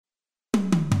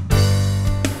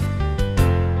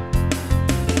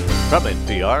From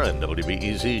NPR and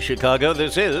WBEZ Chicago,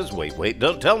 this is Wait, Wait,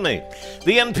 Don't Tell Me,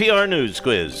 the NPR News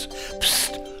Quiz.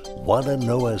 Psst, want to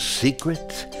know a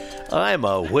secret? I'm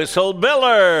a whistle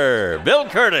biller, Bill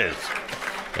Curtis.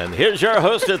 And here's your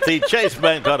host at the Chase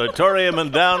Bank Auditorium in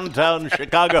downtown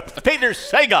Chicago, Peter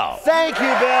Sagal. Thank you,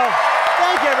 Bill.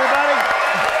 Thank you, everybody.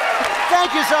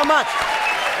 Thank you so much.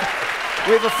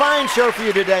 We have a fine show for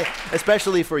you today,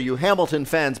 especially for you Hamilton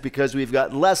fans, because we've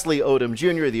got Leslie Odom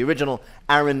Jr., the original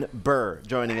Aaron Burr,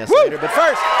 joining us later. But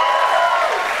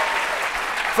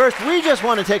first, we just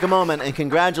want to take a moment and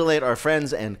congratulate our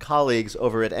friends and colleagues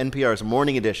over at NPR's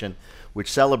Morning Edition,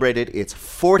 which celebrated its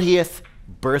 40th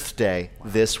birthday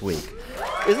this week.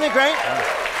 Isn't it great?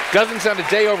 Doesn't sound a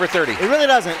day over 30. It really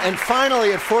doesn't. And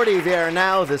finally, at 40, they are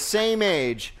now the same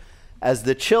age as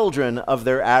the children of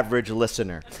their average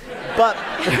listener. But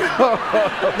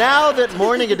now that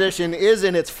Morning Edition is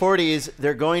in its 40s,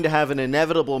 they're going to have an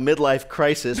inevitable midlife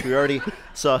crisis. We already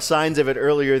saw signs of it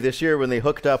earlier this year when they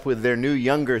hooked up with their new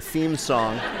younger theme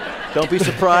song. Don't be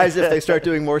surprised if they start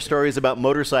doing more stories about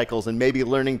motorcycles and maybe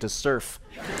learning to surf.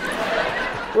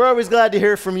 We're always glad to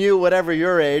hear from you, whatever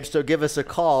your age, so give us a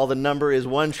call. The number is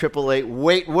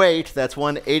 1-888-WAIT-WAIT. That's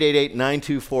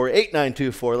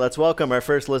 1-888-924-8924. Let's welcome our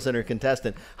first listener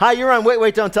contestant. Hi, you're on Wait,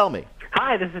 Wait, Don't Tell Me.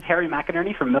 Hi, this is Harry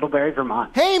McInerney from Middlebury,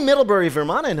 Vermont. Hey, Middlebury,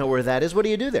 Vermont. I know where that is. What do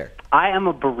you do there? I am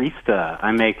a barista.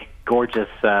 I make gorgeous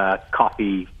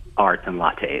coffee art and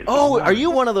lattes. Oh, are you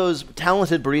one of those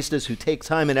talented baristas who take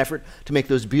time and effort to make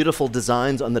those beautiful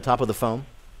designs on the top of the foam?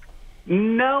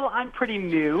 No, I'm pretty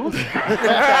new. Nice.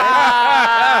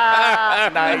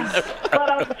 But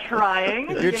I'm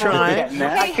trying. You're trying.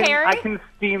 Hey, Harry? I can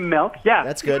steam milk. Yeah.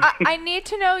 That's good. I need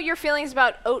to know your feelings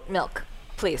about oat milk,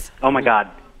 please. Oh, my God.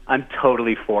 I'm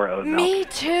totally for oat milk. Me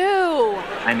too.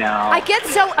 I know. I get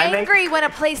so angry when a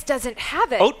place doesn't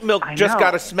have it. Oat milk I just know.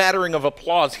 got a smattering of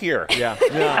applause here. Yeah.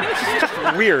 It's just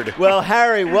weird. Well,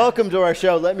 Harry, welcome to our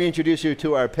show. Let me introduce you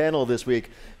to our panel this week.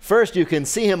 First, you can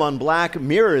see him on Black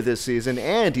Mirror this season,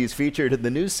 and he's featured in the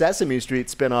new Sesame Street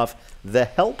spinoff, The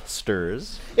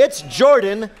Helpsters. It's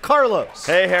Jordan Carlos.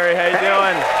 Hey, Harry, how you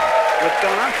doing? What's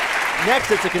going on? Next,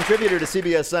 it's a contributor to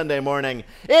CBS Sunday Morning.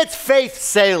 It's Faith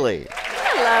Salie.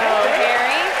 Hello,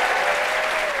 Harry.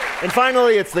 And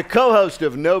finally, it's the co-host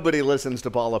of Nobody Listens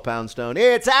to Paula Poundstone.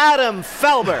 It's Adam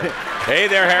Felber. Hey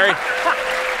there, Harry.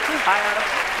 Hi, Adam.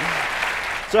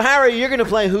 So, Harry, you're going to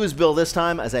play Who's Bill this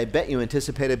time. As I bet you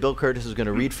anticipated, Bill Curtis is going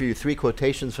to read for you 3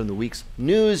 quotations from the week's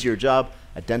news. Your job,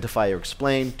 identify or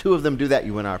explain. 2 of them do that,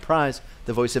 you win our prize,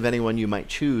 the voice of anyone you might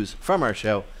choose from our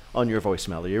show on your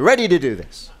voicemail. Are you ready to do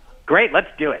this? Great, let's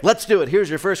do it. Let's do it. Here's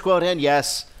your first quote, and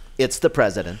yes, it's the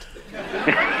president.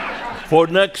 For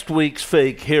next week's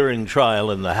fake hearing trial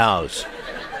in the House,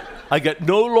 I get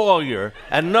no lawyer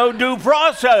and no due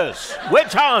process.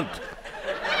 Witch hunt.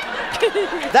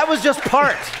 That was just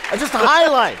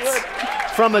highlights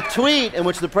from a tweet in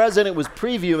which the president was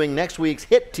previewing next week's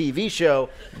hit TV show.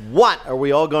 What are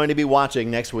we all going to be watching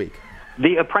next week?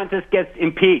 The Apprentice gets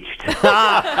impeached. Good.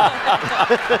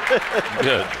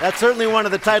 That's certainly one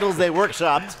of the titles they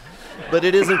workshopped. But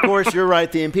it is, of course, you're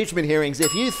right, the impeachment hearings.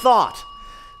 If you thought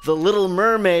The Little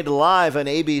Mermaid live on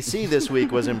ABC this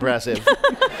week was impressive,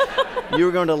 you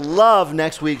are going to love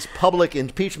next week's public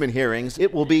impeachment hearings.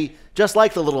 It will be just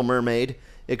like The Little Mermaid,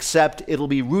 except it'll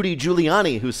be Rudy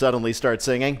Giuliani who suddenly starts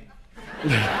singing.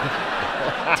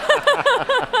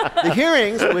 The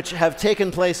hearings, which have taken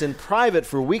place in private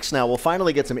for weeks now, will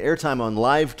finally get some airtime on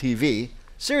live TV.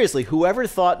 Seriously, whoever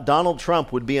thought Donald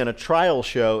Trump would be on a trial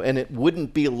show and it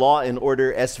wouldn't be Law and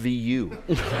Order SVU?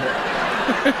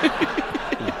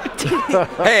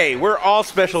 Hey, we're all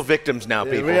special victims now,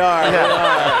 people. We are.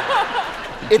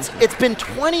 It's been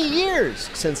 20 years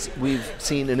since we've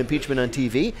seen an impeachment on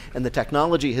TV, and the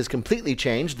technology has completely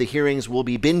changed. The hearings will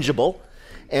be bingeable.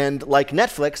 And like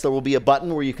Netflix, there will be a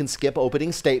button where you can skip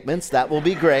opening statements. That will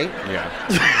be great.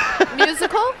 Yeah.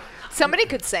 Musical? Somebody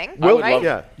could sing, Well, right?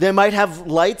 yeah. They might have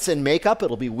lights and makeup.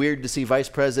 It'll be weird to see Vice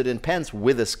President Pence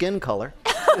with a skin color.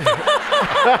 And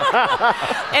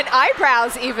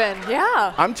eyebrows even,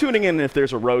 yeah. I'm tuning in if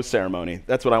there's a rose ceremony.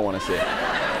 That's what I want to see.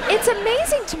 It's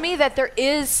amazing to me that there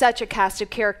is such a cast of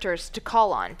characters to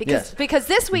call on. Yes. Because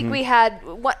this week we had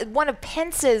one of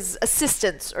Pence's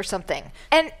assistants or something.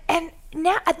 And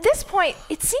now at this point,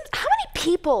 it seems, how many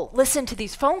people listen to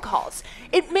these phone calls?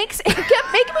 It kept making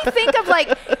me think of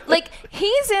like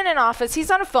he's in an office, he's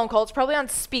on a phone call, it's probably on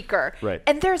speaker. Right.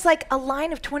 And there's like a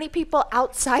line of 20 people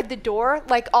outside the door,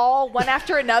 like all one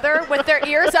after another with their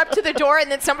ears up to the door, and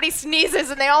then somebody sneezes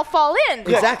and they all fall in.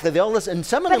 Exactly. They all listen. And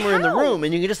some of But them were in the how? room,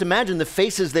 and you can just imagine the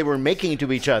faces they were making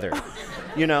to each other.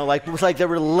 You know, like it was like they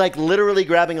were like literally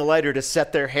grabbing a lighter to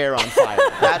set their hair on fire.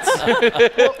 That's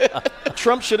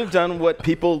Trump should have done what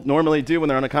people normally do when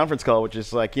they're on a conference call, which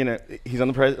is like, you know, he's on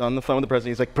the phone with the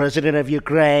president. He's like, President of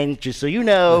Ukraine, just so you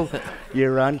know,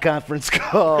 you're on conference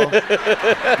call.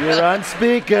 You're on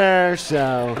speaker,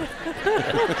 so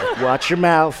watch your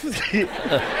mouth.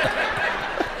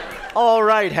 all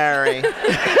right, Harry.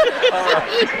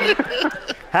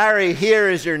 Harry, here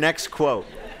is your next quote.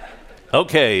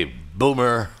 Okay,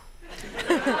 boomer.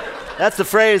 That's the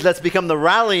phrase that's become the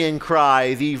rallying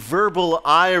cry, the verbal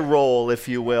eye roll, if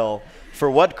you will, for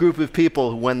what group of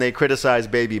people when they criticize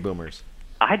baby boomers?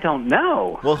 I don't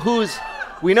know. Well,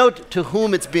 we know to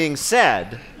whom it's being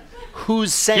said.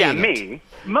 Who's saying Yeah, it? me.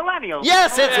 Millennials.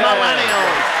 Yes, it's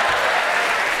millennials.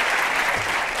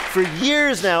 For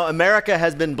years now, America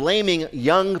has been blaming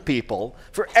young people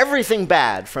for everything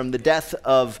bad, from the death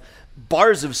of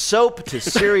bars of soap to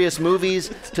serious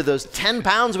movies to those 10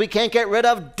 pounds we can't get rid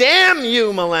of. Damn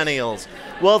you, millennials!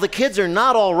 Well, the kids are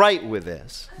not all right with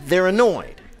this. They're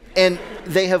annoyed. And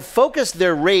they have focused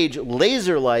their rage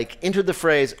laser-like into the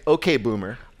phrase, okay,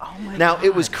 boomer. Oh my Now, God.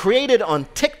 it was created on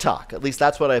TikTok. At least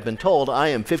that's what I've been told. I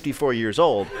am 54 years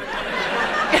old.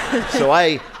 So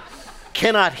I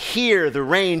cannot hear the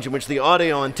range in which the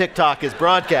audio on TikTok is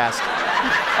broadcast.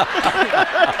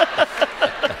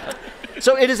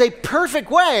 So it is a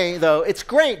perfect way, though, it's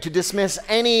great to dismiss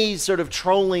any sort of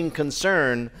trolling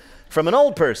concern from an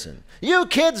old person. You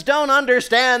kids don't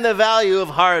understand the value of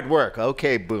hard work.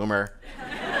 Okay, boomer.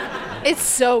 It's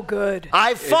so good.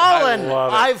 I've fallen.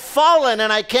 love it. I've fallen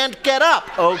and I can't get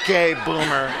up. Okay,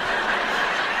 boomer.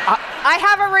 I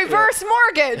have a reverse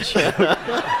mortgage.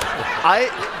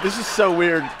 This is so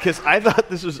weird because I thought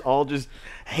this was all just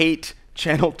hate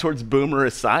channeled towards Boomer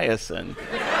Esiason.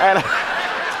 And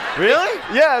Really?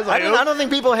 yeah, I was like, I don't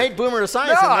think people hate Boomer Esiason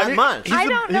that much. I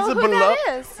don't know who that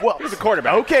is. Well, he's a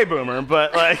quarterback. Okay, Boomer,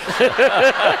 but like he's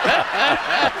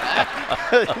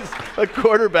a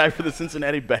quarterback for the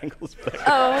Cincinnati Bengals.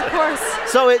 Oh, of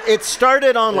course. So it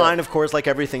started online, of course, like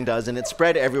everything does, and it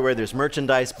spread everywhere. There's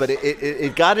merchandise, but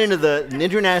it got into the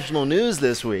international news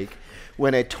this week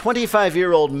when a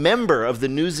 25-year-old member of the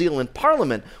New Zealand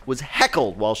Parliament was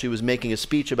heckled while she was making a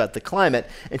speech about the climate,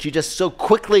 and she just so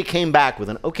quickly came back with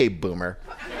an "okay, boomer,"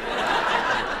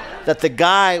 that the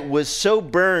guy was so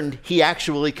burned he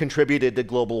actually contributed to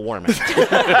global warming.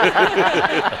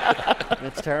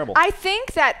 That's terrible. I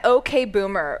think that OK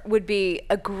Boomer would be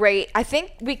a great. I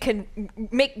think we can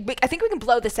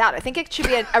blow this out. I think it should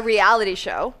be a reality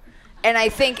show. And I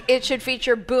think it should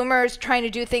feature boomers trying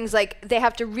to do things like they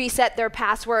have to reset their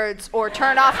passwords or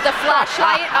turn off the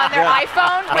flashlight on their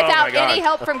iPhone without any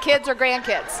help from kids or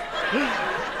grandkids.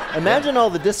 Imagine all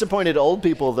the disappointed old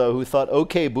people, though, who thought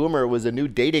OK Boomer was a new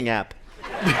dating app.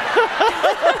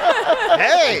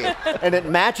 Hey! And it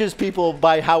matches people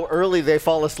by how early they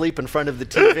fall asleep in front of the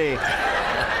TV.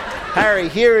 Harry,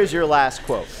 here is your last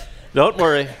quote. Don't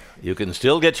worry. You can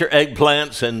still get your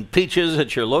eggplants and peaches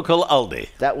at your local Aldi.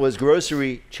 That was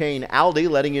grocery chain Aldi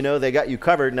letting you know they got you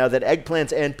covered now that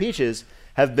eggplants and peaches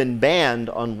have been banned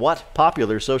on what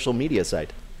popular social media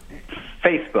site?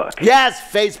 Facebook. Yes,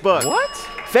 Facebook. What?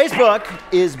 Facebook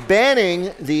is banning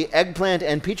the eggplant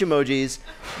and peach emojis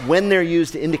when they're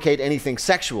used to indicate anything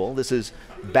sexual. This is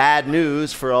bad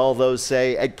news for all those,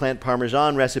 say, eggplant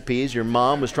parmesan recipes your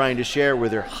mom was trying to share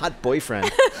with her hot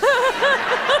boyfriend.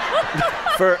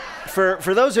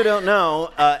 For those who don't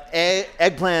know,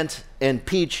 eggplant and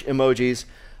peach emojis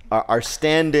are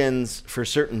stand-ins for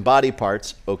certain body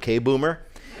parts. Okay, boomer.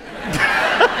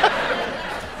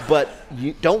 But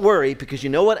don't worry, because you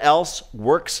know what else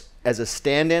works as a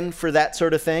stand-in for that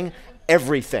sort of thing?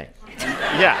 Everything.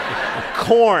 Yeah.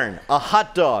 Corn, a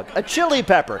hot dog, a chili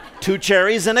pepper, 2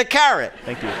 cherries and a carrot.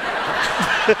 Thank you.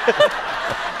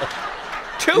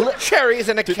 2 cherries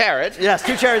and a carrot. Yes,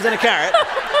 2 cherries and a carrot.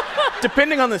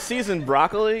 Depending on the season,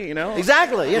 broccoli, you know.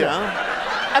 Exactly, you know.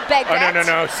 A baguette. Oh,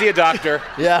 no. See a doctor.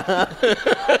 Yeah.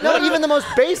 No, even the most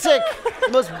basic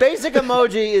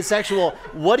emoji is sexual.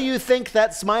 What do you think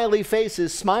that smiley face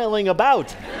is smiling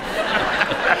about?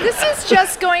 This is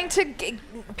just going to.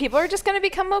 People are just going to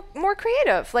become more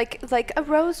creative, like a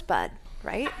rosebud,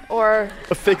 right? Or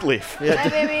A fig leaf.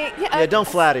 maybe. Yeah, don't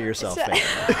flatter yourself. So- Faye.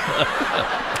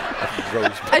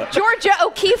 a Georgia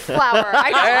O'Keeffe flower.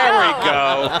 I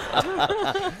don't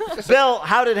know. There we go. Bill,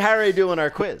 how did Harry do in our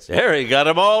quiz? Harry got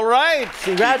them all right.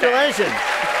 Congratulations.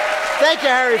 Thank you,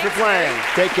 Harry, for playing.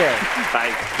 Take care.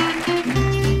 Bye.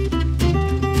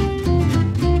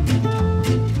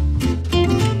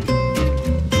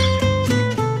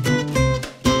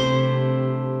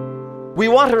 We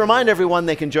want to remind everyone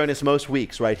they can join us most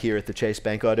weeks right here at the Chase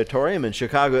Bank Auditorium in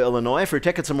Chicago, Illinois. For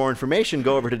tickets and more information,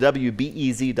 go over to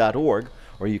WBEZ.org,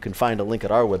 or you can find a link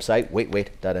at our website,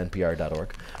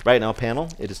 waitwait.npr.org. Right now, panel,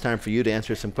 it is time for you to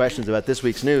answer some questions about this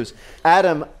week's news.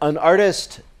 Adam, an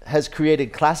artist has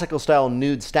created classical-style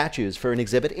nude statues for an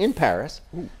exhibit in Paris,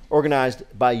 organized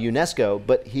by UNESCO,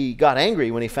 but he got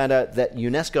angry when he found out that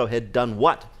UNESCO had done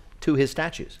what to his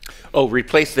statues? Oh,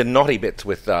 replace the naughty bits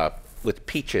with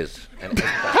peaches.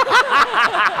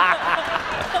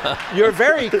 You're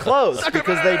very close,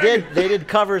 because they did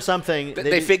cover something.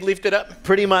 They fig leafed it up?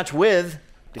 Pretty much with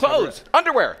Clothes.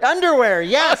 Underwear. underwear,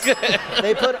 yes.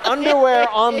 They put underwear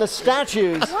on the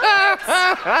statues. How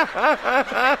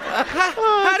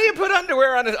do you put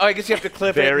underwear on it? Oh, I guess you have to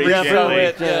clip Very it. gently.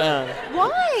 It.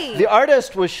 Why? The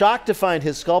artist was shocked to find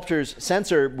his sculptures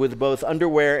censored with both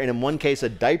underwear and, in one case, a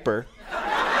diaper.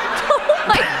 Oh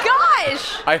my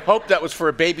gosh! I hope that was for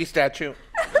a baby statue.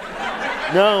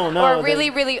 No. Or a really,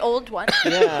 really old one.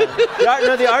 Yeah.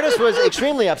 The artist was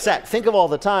extremely upset. Think of all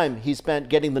the time he spent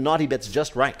getting the naughty bits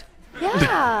just right.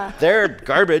 Yeah. Their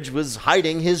garbage was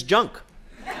hiding his junk.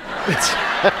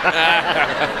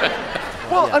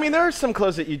 Well, I mean, there are some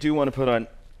clothes that you do want to put on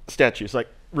statues. Like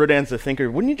Rodin's the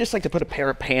thinker. Wouldn't you just like to put a pair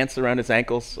of pants around his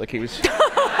ankles? Like he was...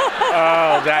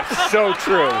 Oh, that's so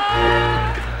true.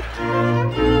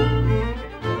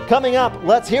 Coming up,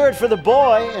 let's hear it for the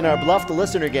boy in our Bluff the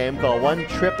Listener game. Call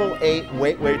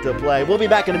 1-888-WAIT-WAIT to play. We'll be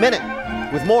back in a minute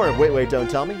with more of Wait, Wait,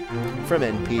 Don't Tell Me from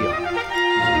NPR.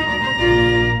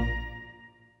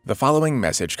 The following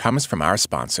message comes from our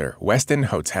sponsor, Westin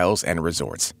Hotels and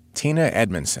Resorts. Tina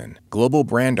Edmondson, Global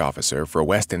Brand Officer for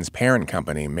Westin's parent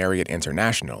company, Marriott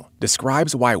International,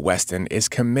 describes why Westin is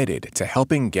committed to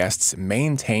helping guests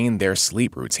maintain their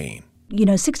sleep routine.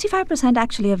 65%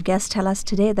 actually of guests tell us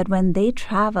today that when they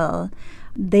travel,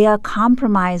 they are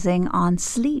compromising on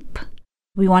sleep.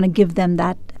 We want to give them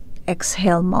that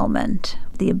exhale moment,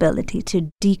 the ability to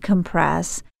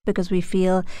decompress, because we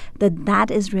feel that that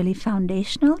is really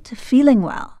foundational to feeling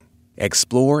well.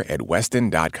 Explore at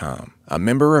Westin.com, a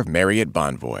member of Marriott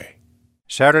Bonvoy.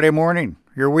 Saturday morning,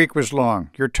 your week was long,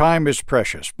 your time is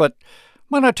precious, but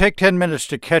why not take 10 minutes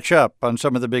to catch up on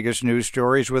some of the biggest news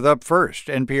stories with Up First,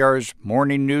 NPR's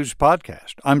morning news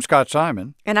podcast? I'm Scott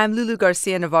Simon. And I'm Lulu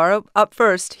Garcia-Navarro. Up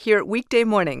First, here weekday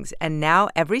mornings, and now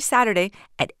every Saturday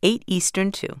at 8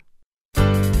 Eastern, too.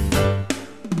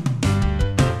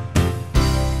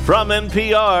 From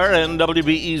NPR and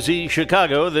WBEZ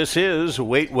Chicago, this is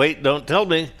Wait, Wait, Don't Tell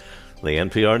Me, the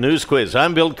NPR News Quiz.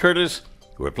 I'm Bill Curtis.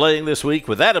 We're playing this week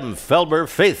with Adam Felber,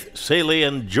 Faith Saley,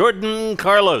 and Jordan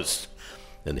Carlos.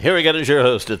 And here again is your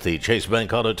host at the Chase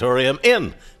Bank Auditorium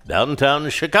in downtown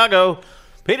Chicago,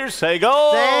 Peter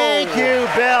Sagal. Thank you,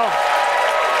 Bill.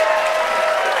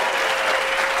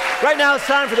 Right now it's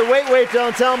time for the Wait, Wait,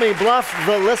 Don't Tell Me Bluff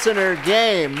the Listener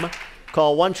game.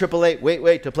 Call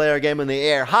 1-888-WAIT-WAIT to play our game in the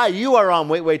air. Hi, you are on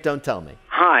Wait, Wait, Don't Tell Me.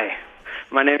 Hi,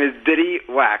 my name is Diddy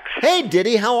Wax. Hey,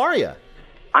 Diddy, how are you?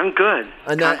 I'm good.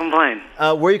 Can't complain.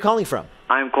 Where are you calling from?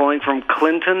 I'm calling from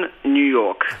Clinton, New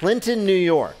York. Clinton, New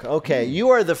York. Okay, you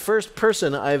are the first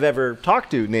person I've ever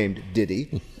talked to named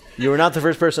Diddy. You are not the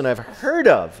first person I've heard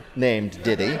of named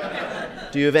Diddy.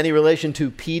 Do you have any relation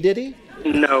to P. Diddy?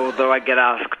 No, though I get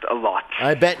asked a lot.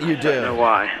 I bet you do. I don't know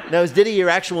why. Now, is Diddy your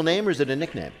actual name or is it a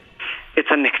nickname? It's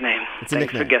a nickname. It's a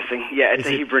Thanks nickname. for guessing. Yeah, it's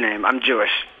a Hebrew name. I'm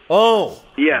Jewish. Oh.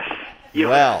 Yes.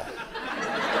 Well.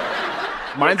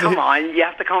 Come on, you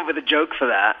have to come up with a joke for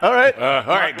that. All right. All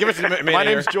right, give us a minute. My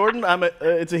name's Jordan.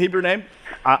 It's a Hebrew name.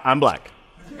 I'm black.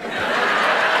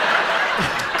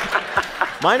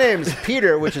 My name's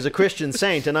Peter, which is a Christian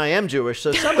saint, and I am Jewish,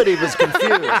 so somebody was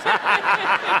confused.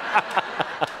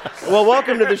 Well,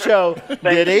 welcome to the show,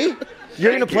 Diddy.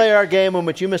 You're going to play our game in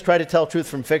which you must try to tell truth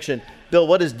from fiction. Bill,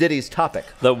 what is Diddy's topic?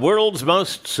 The world's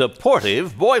most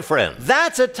supportive boyfriend.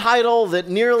 That's a title that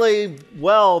nearly,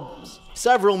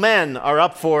 several men are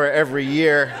up for every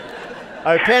year.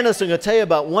 Our panelists are going to tell you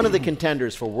about one of the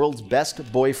contenders for world's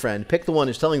best boyfriend. Pick the one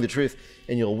who's telling the truth,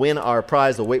 and you'll win our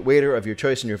prize, the waiter of your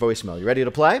choice in your voicemail. You ready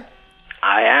to play?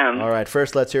 I am. All right,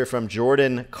 first let's hear from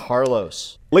Jordan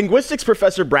Carlos. Linguistics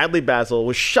professor Bradley Basil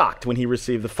was shocked when he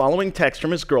received the following text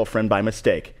from his girlfriend by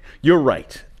mistake. You're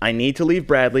right. I need to leave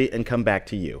Bradley and come back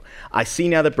to you. I see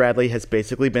now that Bradley has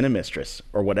basically been a mistress,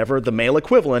 or whatever the male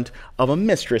equivalent of a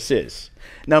mistress is.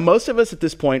 Now, most of us at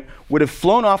this point would have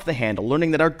flown off the handle,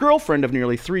 learning that our girlfriend of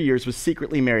nearly 3 years was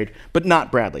secretly married, but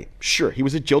not Bradley. Sure, he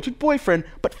was a jilted boyfriend,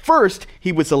 but first,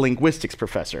 he was a linguistics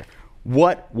professor.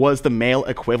 What was the male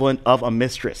equivalent of a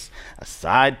mistress? A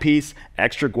side piece,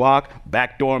 extra guac,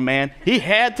 backdoor man? He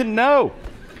had to know.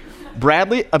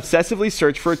 Bradley obsessively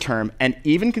searched for a term and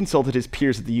even consulted his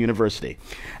peers at the university.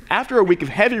 After a week of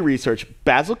heavy research,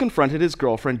 Basil confronted his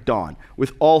girlfriend, Dawn,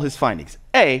 with all his findings.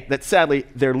 A, that sadly,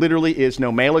 there literally is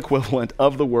no male equivalent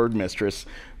of the word mistress.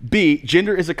 B,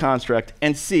 gender is a construct.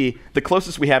 And C, the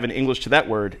closest we have in English to that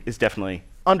word is definitely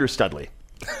understudly.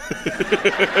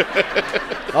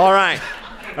 All right.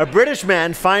 A British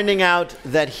man finding out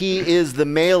that he is the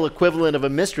male equivalent of a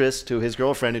mistress to his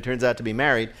girlfriend who turns out to be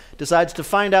married decides to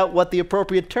find out what the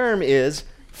appropriate term is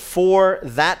for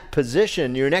that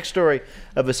position. Your next story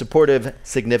of a supportive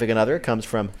significant other comes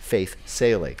from Faith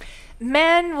Saley.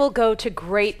 Men will go to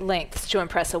great lengths to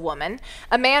impress a woman.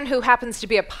 A man who happens to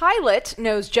be a pilot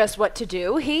knows just what to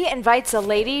do. He invites a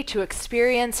lady to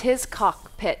experience his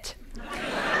cockpit.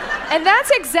 And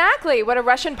that's exactly what a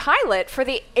Russian pilot for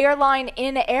the airline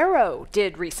In Aero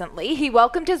did recently. He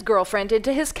welcomed his girlfriend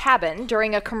into his cabin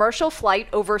during a commercial flight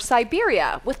over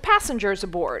Siberia with passengers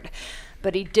aboard.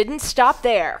 But he didn't stop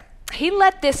there. He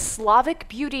let this Slavic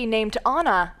beauty named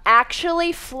Anna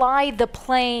actually fly the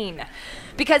plane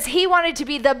because he wanted to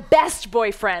be the best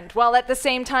boyfriend while at the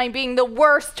same time being the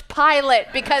worst pilot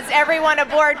because everyone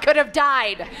aboard could have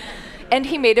died. And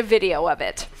he made a video of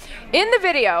it. In the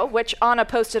video, which Anna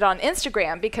posted on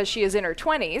Instagram because she is in her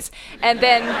 20s, and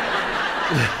then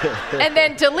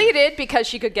deleted because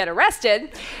she could get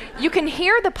arrested, you can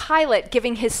hear the pilot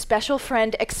giving his special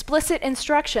friend explicit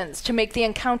instructions to make the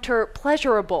encounter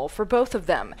pleasurable for both of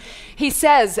them. He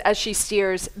says as she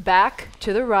steers back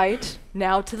to the right,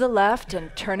 now to the left,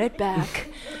 and turn it back.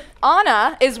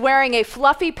 Anna is wearing a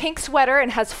fluffy pink sweater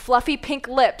and has fluffy pink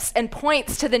lips and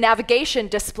points to the navigation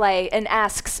display and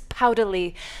asks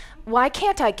poutily, "Why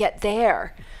can't I get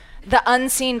there?" The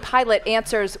unseen pilot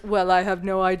answers, "Well, I have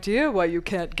no idea why you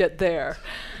can't get there."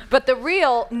 But the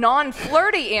real,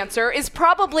 non-flirty answer is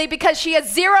probably because she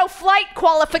has 0 flight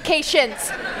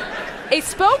qualifications. A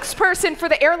spokesperson for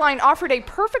the airline offered a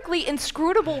perfectly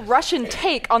inscrutable Russian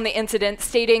take on the incident,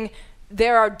 stating,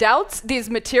 "There are doubts these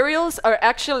materials are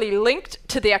actually linked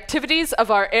to the activities of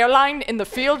our airline in the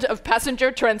field of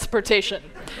passenger transportation."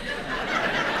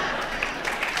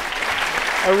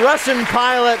 A Russian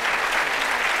pilot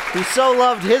who so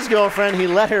loved his girlfriend he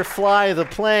let her fly the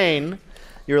plane.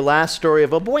 Your last story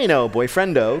of a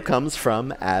boyfriendo comes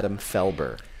from Adam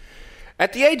Felber.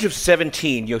 At the age of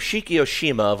 17, Yoshiki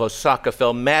Oshima of Osaka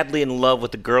fell madly in love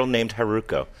with a girl named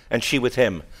Haruko, and she with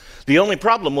him. The only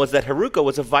problem was that Haruko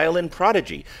was a violin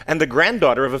prodigy and the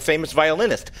granddaughter of a famous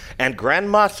violinist, and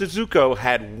Grandma Suzuko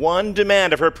had one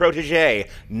demand of her protege: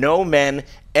 no men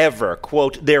ever.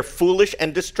 Quote, "They're foolish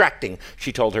and distracting,"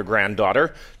 she told her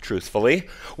granddaughter, truthfully.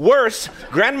 Worse,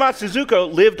 Grandma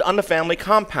Suzuko lived on the family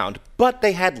compound, but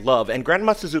they had love, and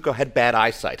Grandma Suzuko had bad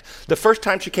eyesight. The first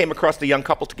time she came across the young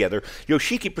couple together,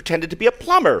 Yoshiki pretended to be a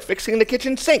plumber fixing the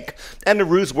kitchen sink, and the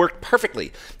ruse worked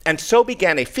perfectly. And so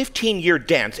began a 15-year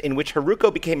dance in which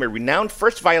Haruko became a renowned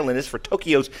first violinist for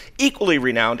Tokyo's equally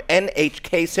renowned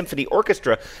NHK Symphony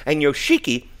Orchestra, and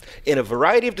Yoshiki, in a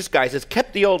variety of disguises,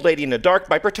 kept the old lady in the dark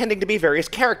by pretending to be various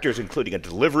characters, including a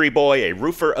delivery boy, a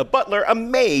roofer, a butler, a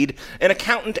maid, an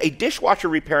accountant, a dishwasher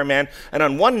repairman, and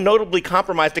on one notably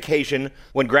compromised occasion,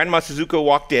 when Grandma Suzuko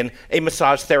walked in, a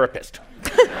massage therapist.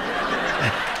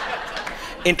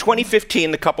 In 2015,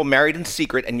 the couple married in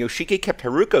secret, and Yoshiki kept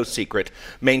Haruko's secret,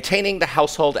 maintaining the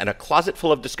household and a closet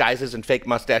full of disguises and fake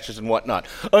mustaches and whatnot,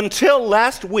 until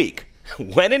last week,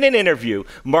 when in an interview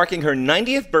marking her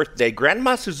 90th birthday,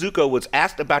 Grandma Suzuko was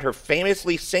asked about her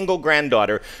famously single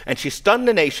granddaughter, and she stunned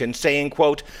the nation, saying,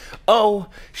 quote, "Oh,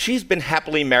 she's been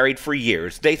happily married for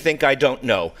years. They think I don't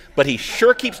know, but he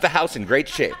sure keeps the house in great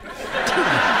shape."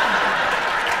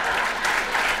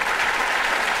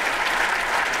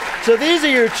 So these are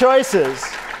your choices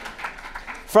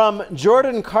from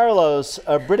Jordan Carlos,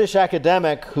 a British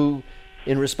academic who,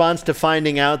 in response to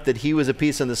finding out that he was a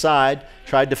piece on the side,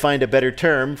 tried to find a better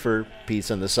term for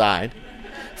piece on the side.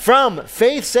 From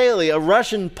Faith Saley, a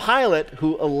Russian pilot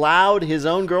who allowed his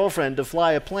own girlfriend to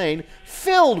fly a plane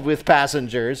filled with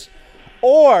passengers.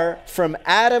 Or from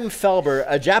Adam Felber,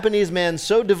 a Japanese man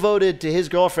so devoted to his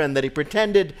girlfriend that he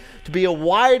pretended to be a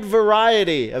wide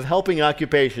variety of helping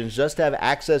occupations just to have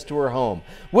access to her home.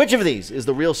 Which of these is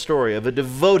the real story of a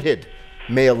devoted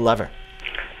male lover?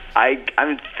 I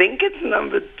think it's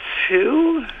number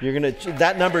 2. You're going to,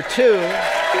 that number 2,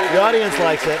 the audience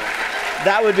likes it.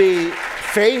 That would be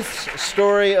Faith's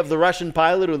story of the Russian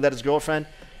pilot who let his girlfriend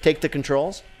take the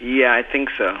controls? Yeah, I think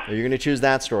so. You're going to choose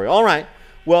that story. All right.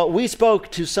 Well, we spoke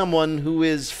to someone who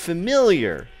is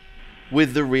familiar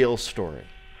with the real story.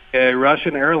 A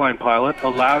Russian airline pilot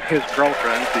allowed his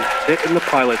girlfriend to sit in the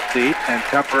pilot's seat and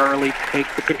temporarily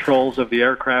take the controls of the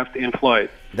aircraft in flight.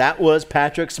 That was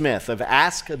Patrick Smith of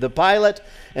Ask the Pilot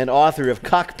and author of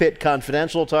Cockpit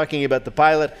Confidential, talking about the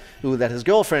pilot who let his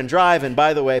girlfriend drive. And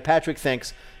by the way, Patrick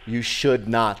thinks you should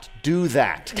not do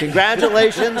that.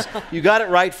 Congratulations. You got it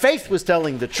right. Faith was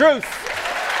telling the truth.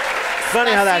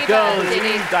 Funny how that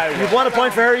goes. You've won a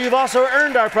point for her. You've also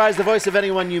earned our prize, the voice of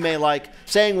anyone you may like,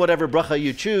 saying whatever bracha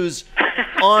you choose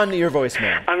on your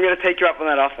voicemail. I'm going to take you up on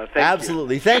that offer. Thank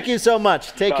Absolutely. Thank you so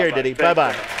much. Take care, Diddy.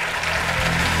 Bye-bye.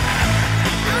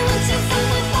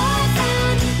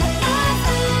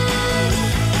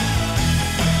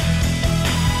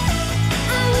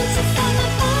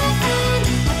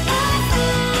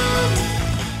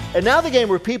 And now the game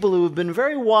where people who have been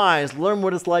very wise learn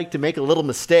what it's like to make a little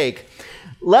mistake.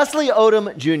 Leslie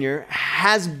Odom Jr.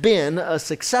 has been a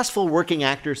successful working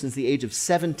actor since the age of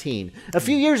 17. A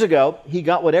few years ago, he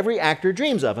got what every actor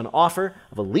dreams of, an offer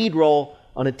of a lead role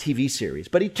on a TV series.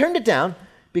 But he turned it down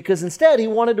because instead he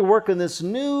wanted to work on this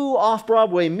new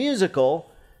off-Broadway musical.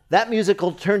 That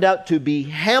musical turned out to be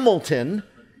Hamilton,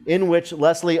 in which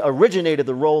Leslie originated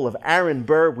the role of Aaron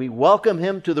Burr. We welcome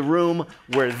him to the room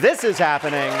where this is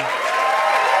happening.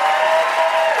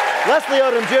 Leslie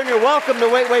Odom Jr., welcome to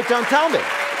Wait, Wait, Don't Tell Me.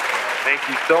 Thank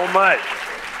you so much.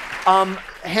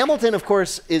 Hamilton, of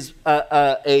course, is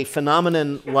a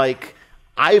phenomenon like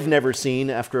I've never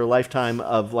seen after a lifetime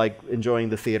of like enjoying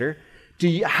the theater.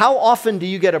 How often do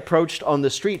you get approached on the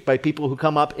street by people who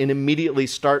come up and immediately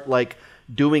start like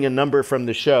doing a number from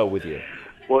the show with you?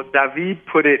 Well, David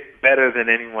put it better than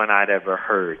anyone I'd ever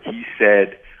heard. He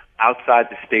said, outside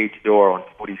the stage door on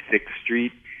 46th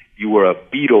Street, you were a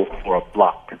beetle for a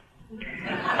block.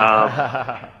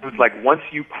 It was like once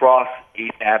you cross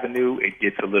 8th Avenue, it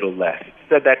gets a little less.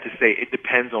 Said that to say it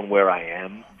depends on where I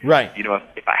am. Right. You know,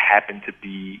 if I happen to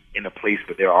be in a place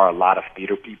where there are a lot of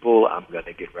theater people, I'm going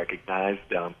to get recognized.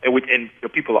 And you know,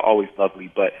 people are always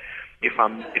lovely, but if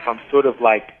I'm sort of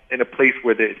like in a place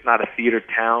where it's not a theater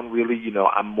town, really, you know,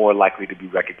 I'm more likely to be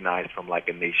recognized from like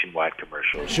a nationwide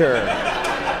commercial. Sure.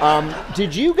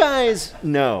 Did you guys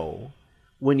know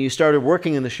when you started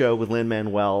working in the show with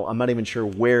Lin-Manuel, I'm not even sure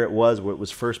where it was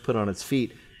first put on its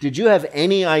feet, did you have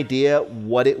any idea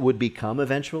what it would become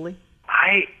eventually?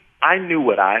 I knew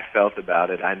what I felt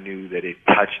about it. I knew that it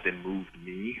touched and moved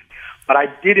me, but I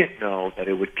didn't know that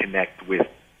it would connect with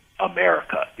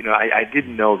America. You know, I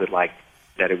didn't know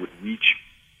that it would reach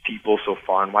people so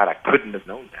far and wide. I couldn't have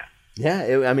known that.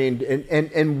 Yeah, I mean,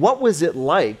 and what was it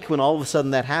like when all of a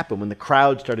sudden that happened, when the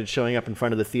crowd started showing up in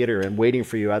front of the theater and waiting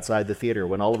for you outside the theater,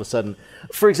 when all of a sudden,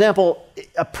 for example,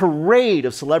 a parade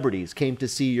of celebrities came to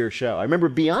see your show? I remember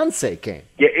Beyonce came.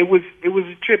 Yeah, it was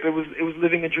a trip. It was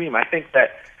living a dream. I think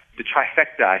that the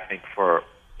trifecta, I think, for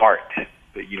art,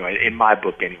 you know, in my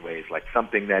book anyway, is like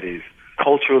something that is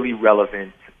culturally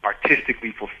relevant,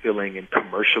 artistically fulfilling, and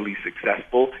commercially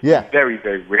successful. Yeah. You very,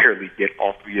 very rarely get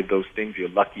all three of those things. You're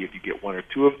lucky if you get one or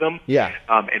two of them. Yeah.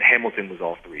 And Hamilton was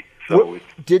all three. So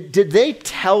did they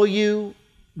tell you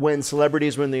when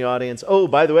celebrities were in the audience, oh,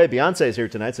 by the way, Beyonce's here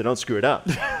tonight, so don't screw it up?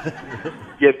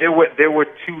 Yeah, there were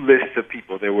two lists of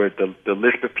people. There were the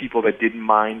list of people that didn't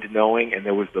mind knowing, and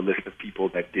there was the list of people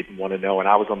that didn't want to know. And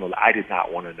I did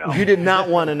not want to know. You did not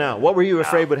want to know. What were you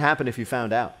afraid would happen if you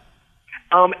found out?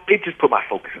 It just put my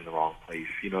focus in the wrong place.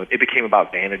 You know, it became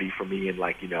about vanity for me and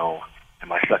like, you know, am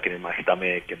I sucking in my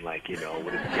stomach and like, you know,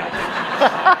 what is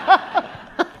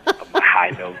my high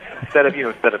notes instead of being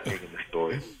in the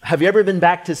story. Have you ever been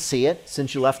back to see it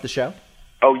since you left the show?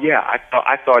 Oh yeah,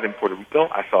 I saw it in Puerto Rico.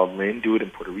 I saw Lynn do it in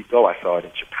Puerto Rico. I saw it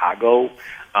in Chicago.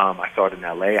 I saw it in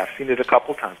L.A. I've seen it a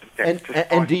couple times.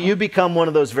 And do you become one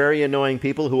of those very annoying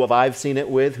people who I've seen it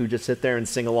with, who just sit there and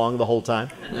sing along the whole time?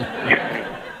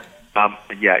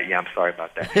 Yeah, I'm sorry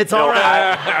about that. It's all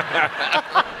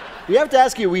right. We have to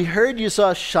ask you, we heard you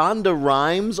saw Shonda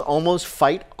Rhimes almost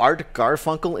fight Art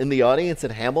Garfunkel in the audience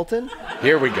at Hamilton?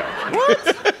 Here we go.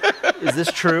 What? Is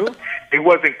this true? It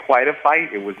wasn't quite a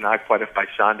fight. It was not quite a fight.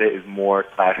 Shonda is more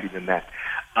classy than that.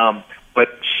 But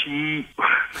she...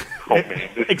 Oh, man.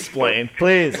 Explain.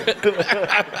 Please.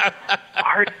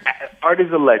 Art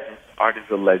is a legend. Art is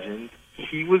a legend.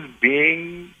 He was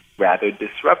being rather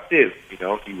disruptive. You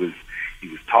know, he was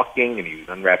talking and he was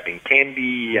unwrapping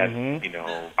candy, as you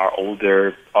know, our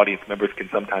older audience members can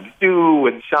sometimes do.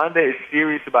 And Shonda is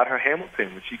serious about her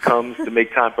Hamilton. When she comes to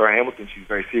make time for her Hamilton, she's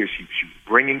very serious. She was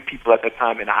bringing people at that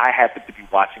time, and I happened to be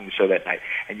watching the show that night.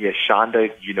 And yes,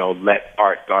 Shonda, you know, let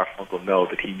Art Garfunkel know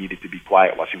that he needed to be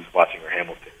quiet while she was watching her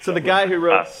Hamilton. So the guy who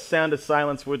wrote Sound of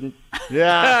Silence wouldn't...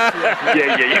 Yeah.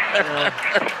 Yeah.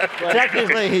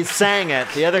 Technically, he sang it.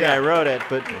 The other guy wrote it,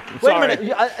 but... Wait a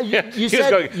minute. You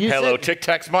said... Hello, Tic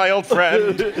Tacs, my old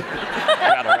friend.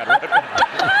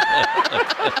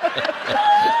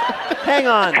 Hang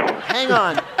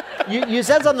on. You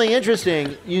said something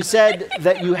interesting. You said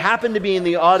that you happened to be in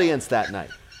the audience that night.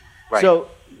 Right. So,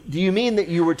 do you mean that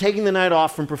you were taking the night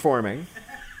off from performing,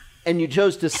 and you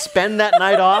chose to spend that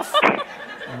night off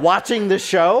watching the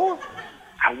show?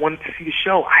 I wanted to see the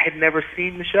show. I had never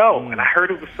seen the show, and I heard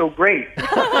it was so great. So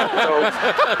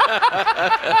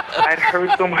I'd heard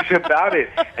so much about it,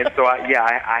 and so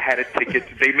I had a ticket.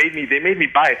 They made me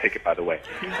buy a ticket, by the way.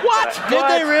 What? Did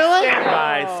they really? Stand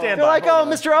by. They're like, oh,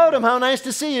 Mr. Odom, how nice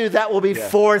to see you. That will be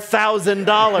 $4,000.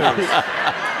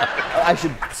 I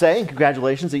should say, and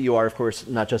congratulations, that you are, of course,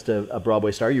 not just a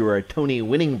Broadway star. You are a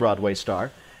Tony-winning Broadway star.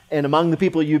 And among the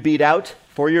people you beat out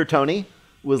for your Tony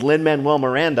was Lin-Manuel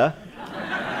Miranda.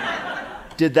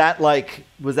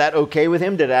 Was that okay with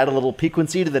him? Did it add a little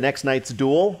piquancy to the next night's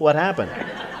duel? What happened?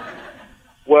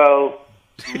 Well,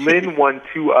 Lin won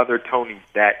 2 other Tonys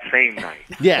that same night.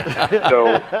 Yeah.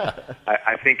 So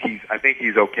I think he's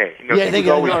okay. You know,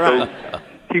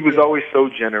 he was always so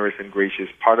generous and gracious.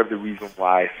 Part of the reason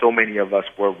why so many of us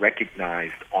were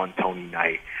recognized on Tony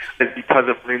night is because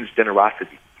of Lin's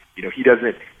generosity. You know, he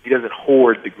doesn't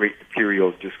hoard the great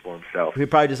material just for himself. He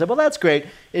probably just said, well, that's great.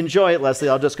 Enjoy it, Leslie.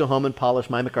 I'll just go home and polish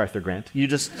my MacArthur grant. You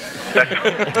just...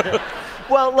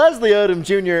 Well, Leslie Odom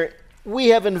Jr., we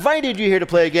have invited you here to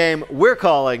play a game we're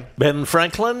calling... Ben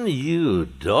Franklin, you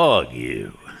dog,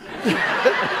 you.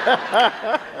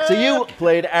 So you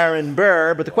played Aaron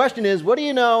Burr, but the question is, what do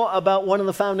you know about one of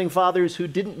the founding fathers who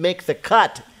didn't make the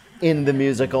cut in the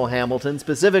musical Hamilton,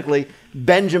 specifically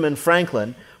Benjamin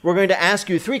Franklin? We're going to ask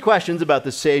you 3 questions about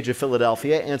the Sage of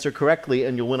Philadelphia. Answer correctly,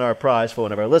 and you'll win our prize for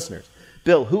one of our listeners.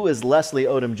 Bill, who is Leslie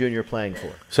Odom Jr. playing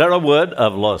for? Sarah Wood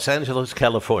of Los Angeles,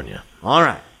 California. All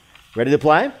right. Ready to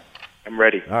play? I'm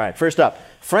ready. All right. First up,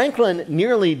 Franklin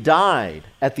nearly died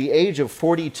at the age of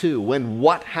 42 when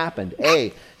what happened?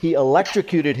 A, he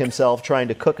electrocuted himself trying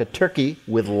to cook a turkey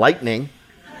with lightning.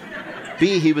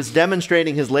 B, he was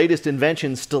demonstrating his latest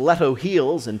invention, stiletto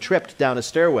heels, and tripped down a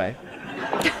stairway.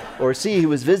 Or C, he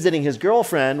was visiting his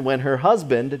girlfriend when her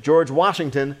husband, George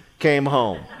Washington, came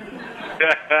home.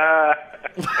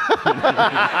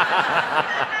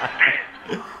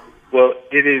 Well,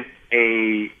 it is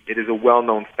a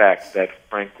well-known fact that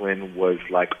Franklin was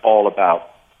like all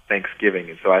about Thanksgiving,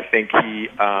 and so I think he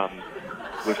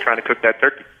was trying to cook that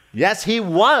turkey. Yes, he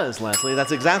was, Leslie.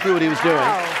 That's exactly what he was doing.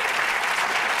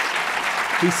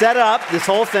 He set up this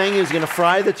whole thing. He was going to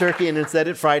fry the turkey, and instead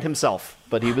it fried himself,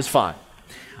 but he was fine.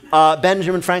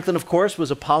 Benjamin Franklin, of course,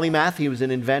 was a polymath. He was an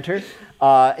inventor.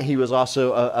 He was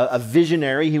also a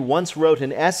visionary. He once wrote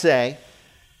an essay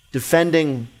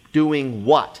defending doing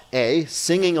what? A,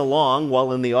 singing along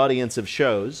while in the audience of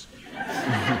shows.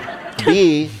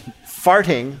 B,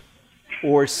 farting.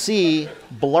 Or C,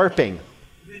 blarping.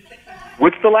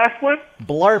 What's the last one?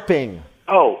 Blarping.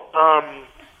 Oh,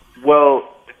 well,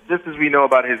 just as we know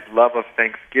about his love of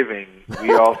Thanksgiving,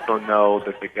 we also know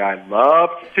that the guy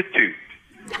loves to toot.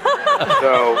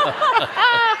 So,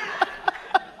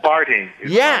 farting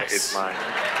is mine.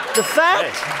 The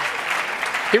fact...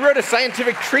 He wrote a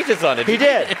scientific treatise on it. He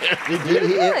did.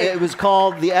 It was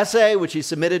called, the essay, which he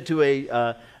submitted to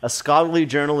a scholarly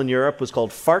journal in Europe, was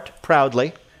called Fart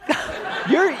Proudly.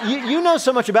 You know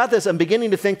so much about this, I'm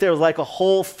beginning to think there was like a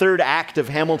whole third act of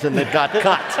Hamilton that got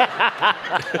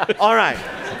cut. All right.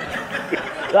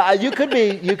 You could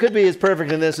be as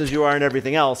perfect in this as you are in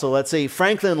everything else. So let's see.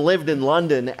 Franklin lived in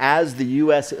London as the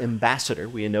U.S. ambassador.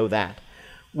 We know that.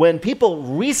 When people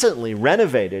recently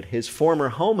renovated his former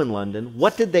home in London,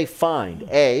 what did they find?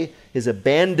 A, his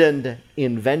abandoned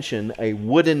invention, a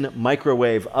wooden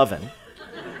microwave oven.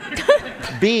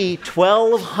 B,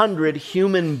 1,200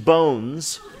 human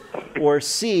bones. Or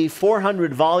C,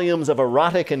 400 volumes of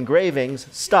erotic engravings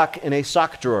stuck in a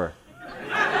sock drawer.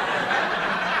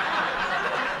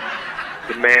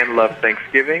 The man loved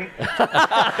Thanksgiving. He loved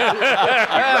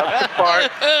to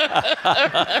fart.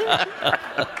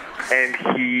 And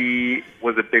he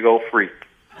was a big old freak.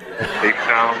 They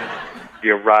found the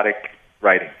erotic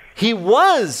writings. He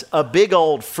was a big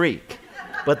old freak,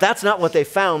 but that's not what they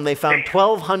found. They found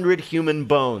 1,200 human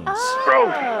bones.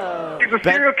 Bro, he's a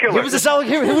serial killer. He was a serial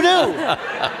killer. Who knew?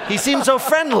 He seemed so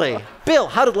friendly. Bill,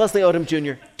 how did Leslie Odom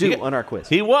Jr. do on our quiz?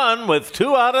 He won with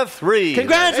 2 out of 3.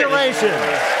 Congratulations.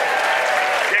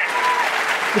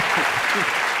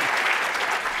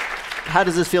 How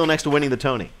does this feel next to winning the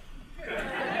Tony?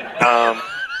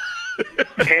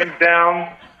 Hands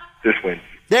down, this wins.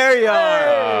 There you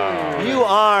are. You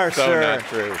are, So sir, not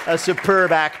true. a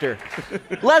superb actor.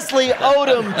 Leslie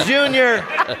Odom Jr.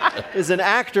 is an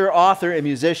actor, author, and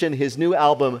musician. His new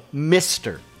album,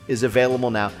 Mr., is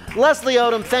available now. Leslie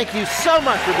Odom, thank you so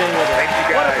much for being with us. Thank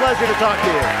you, What a guys. pleasure to talk to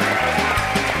you.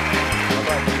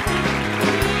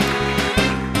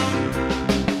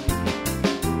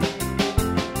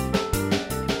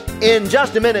 In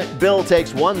just a minute, Bill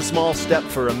takes one small step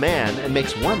for a man and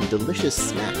makes one delicious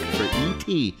snack for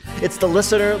E.T. It's the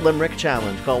Listener Limerick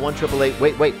Challenge. Call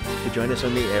 1-888-WAIT-WAIT to join us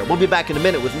on the air. We'll be back in a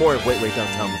minute with more of Wait, Wait, Don't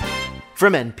Tell Me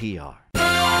from NPR.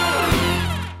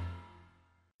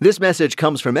 This message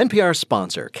comes from NPR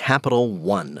sponsor, Capital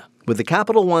One. With the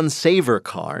Capital One Saver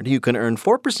Card, you can earn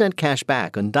 4% cash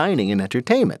back on dining and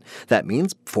entertainment. That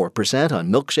means 4% on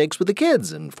milkshakes with the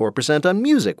kids and 4% on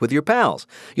music with your pals.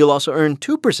 You'll also earn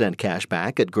 2% cash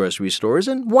back at grocery stores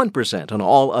and 1% on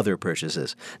all other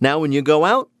purchases. Now when you go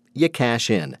out, you cash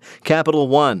in. Capital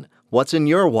One, what's in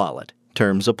your wallet?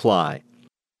 Terms apply.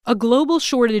 A global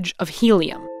shortage of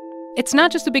helium. It's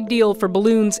not just a big deal for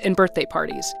balloons and birthday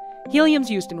parties. Helium's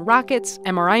used in rockets,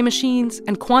 MRI machines,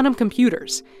 and quantum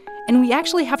computers. And we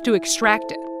actually have to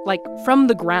extract it, like from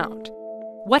the ground.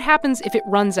 What happens if it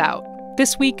runs out?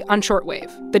 This week on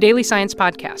Shortwave, the daily science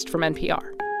podcast from NPR.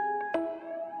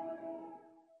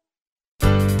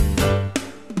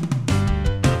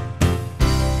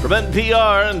 From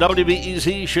NPR and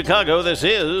WBEZ Chicago, this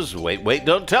is Wait, Wait,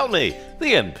 Don't Tell Me,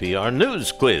 the NPR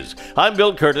News Quiz. I'm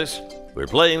Bill Curtis. We're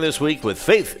playing this week with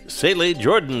Faith Saley,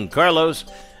 Jordan Carlos,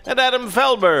 and Adam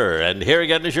Felber. And here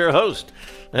again is your host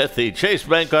at the Chase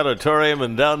Bank Auditorium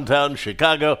in downtown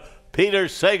Chicago, Peter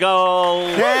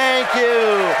Sagal. Thank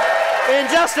you. In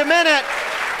just a minute,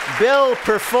 Bill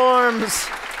performs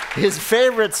his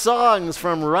favorite songs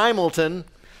from Rhymelton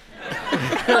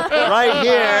right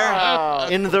here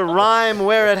in the rhyme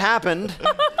where it happened.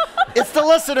 It's the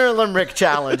Listener Limerick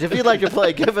Challenge. If you'd like to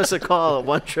play, give us a call at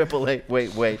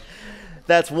 1-888-WAIT-WAIT.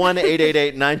 That's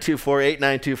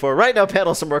 1-888-924-8924. Right now,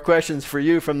 panel, some more questions for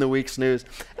you from the week's news.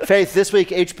 Faith, this week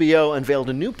HBO unveiled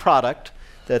a new product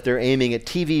that they're aiming at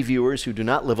TV viewers who do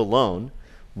not live alone.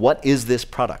 What is this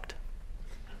product?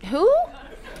 Who?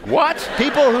 What?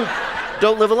 People who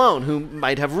don't live alone, who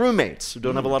might have roommates, who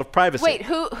don't have a lot of privacy. Wait,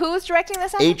 who's directing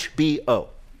this? HBO.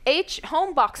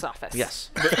 Home box office. Yes.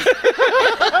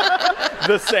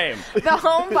 The same. The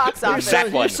home box office.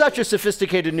 You're such a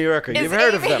sophisticated New Yorker. You've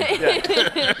heard of them.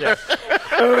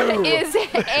 Is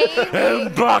a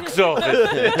box office.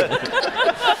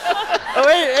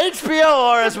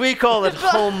 HBO, or as we call it,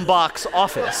 home box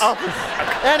office.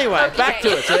 Anyway, back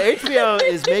to it. So HBO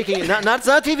is making, it's not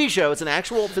a TV show, it's an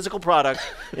actual physical product,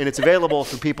 and it's available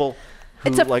for people who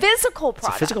It's a physical product.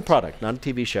 It's a physical product, not a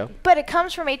TV show. But it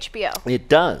comes from HBO. It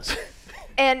does.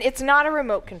 And it's not a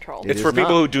remote control. It's for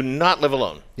people who do not live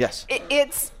alone. Yes.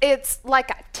 It's like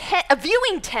a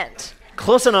viewing tent.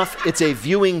 Close enough, it's a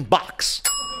viewing box.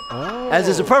 As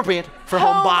is appropriate for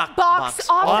home box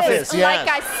office. Yes. Like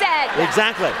I said.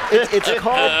 Exactly. It's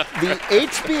called the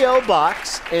HBO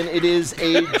box, and it is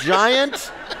a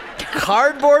giant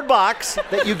cardboard box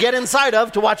that you get inside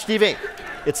of to watch TV.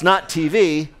 It's not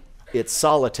TV, it's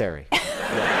solitary.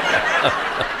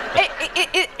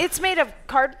 It's made of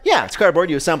card? Yeah, it's cardboard.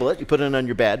 You assemble it, you put it on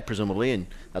your bed, presumably, and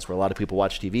that's where a lot of people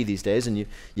watch TV these days, and you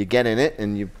get in it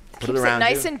and you put it around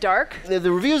nice you. and dark.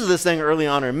 The reviews of this thing early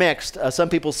on are mixed. Some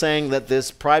people saying that this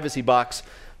privacy box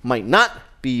might not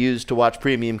be used to watch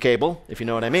premium cable, if you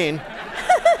know what I mean.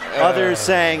 Others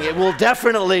saying it will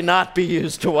definitely not be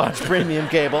used to watch premium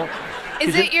cable.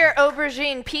 Is it your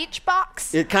aubergine peach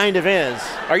box? It kind of is.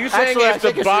 Are you saying Actually,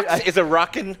 if the box is a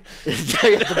rockin'? Yeah,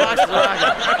 the box is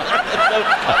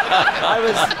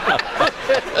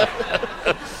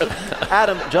rockin'.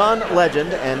 Adam, John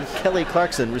Legend, and Kelly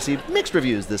Clarkson received mixed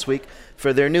reviews this week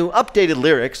for their new updated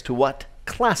lyrics to what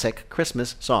classic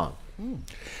Christmas song?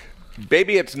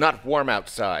 Baby, It's Not Warm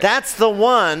Outside. That's the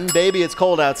one, Baby, It's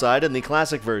Cold Outside, in the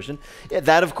classic version.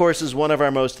 That, of course, is one of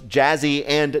our most jazzy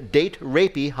and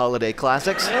date-rapey holiday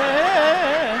classics.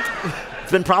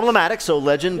 It's been problematic, so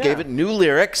Legend gave it new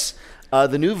lyrics.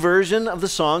 The new version of the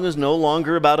song is no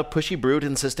longer about a pushy brute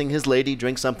insisting his lady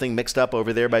drink something mixed up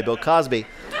over there by Bill Cosby.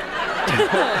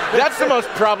 That's the most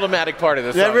problematic part of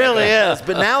the song. It really is.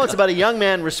 But now it's about a young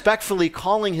man respectfully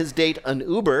calling his date an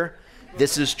Uber.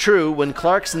 This is true when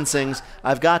Clarkson sings,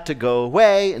 I've got to go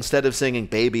away. Instead of singing,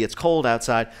 Baby, It's Cold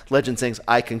Outside, Legend sings,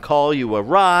 I can call you a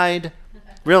ride.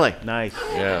 Really? Nice.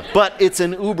 Yeah. But it's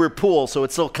an Uber pool, so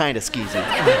it's still kind of skeezy.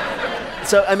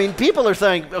 So, I mean, people are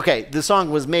saying, okay, the song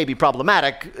was maybe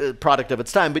problematic, product of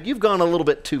its time, but you've gone a little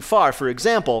bit too far. For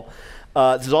example,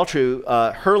 this is all true.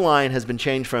 Her line has been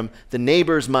changed from the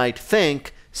neighbors might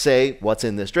think, say, what's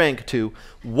in this drink, to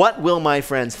what will my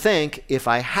friends think if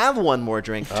I have one more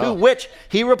drink, to which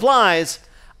he replies,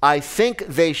 I think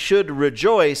they should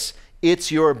rejoice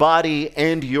It's your body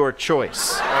and your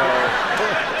choice.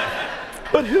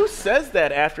 But who says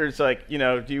that after it's like,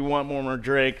 do you want more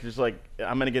drink? Just like,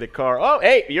 I'm going to get a car. Oh,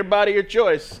 hey, your body, your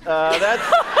choice. That's...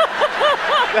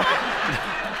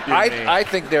 I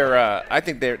think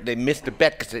they missed the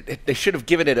bet because they should have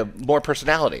given it a more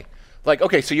personality. Like,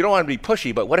 okay, so you don't want to be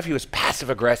pushy, but what if he was passive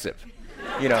aggressive?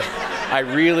 I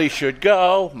really should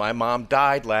go. My mom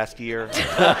died last year.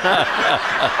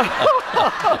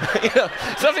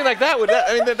 Something like that would.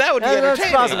 That would be entertaining.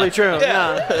 That's possibly true.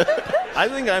 Yeah. I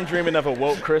think I'm dreaming of a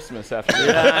woke Christmas after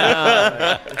this.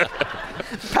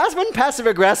 Wouldn't passive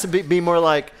aggressive be more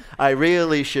like, I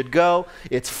really should go.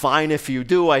 It's fine if you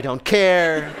do. I don't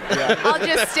care. Yeah. I'll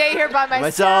just stay here by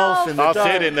myself. In the I'll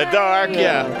dark. sit in the dark.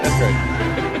 Yeah. That's right.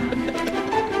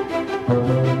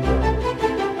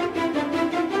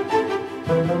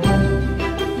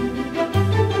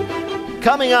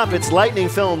 Coming up, it's lightning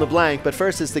fill in the blank, but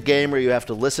first it's the game where you have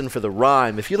to listen for the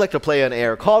rhyme. If you'd like to play on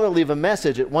air, call or leave a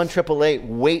message at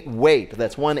 1-888-WAIT-WAIT.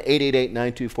 That's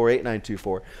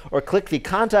 1-888-924-8924. Or click the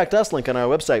Contact Us link on our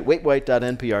website,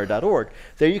 waitwait.npr.org.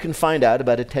 There you can find out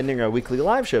about attending our weekly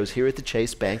live shows here at the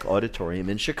Chase Bank Auditorium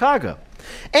in Chicago.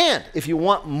 And if you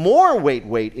want more Wait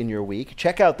Wait in your week,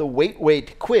 check out the Wait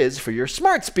Wait quiz for your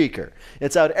smart speaker.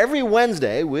 It's out every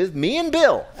Wednesday with me and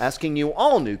Bill asking you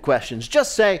all new questions.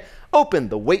 Just say, open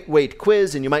the Wait Wait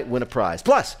quiz and you might win a prize.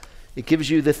 Plus, it gives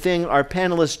you the thing our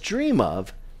panelists dream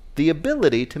of, the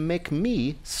ability to make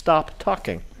me stop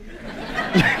talking.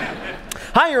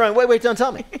 Hi, you're on Wait Wait, Don't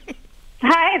Tell Me.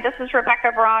 Hi, this is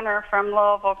Rebecca Bronner from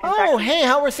Louisville, Kentucky. Oh, hey,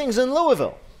 how are things in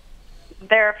Louisville?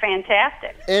 They're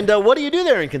fantastic. And what do you do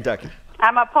there in Kentucky?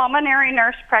 I'm a pulmonary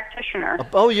nurse practitioner.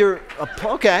 Oh, you're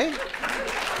okay.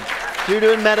 You're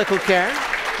doing medical care.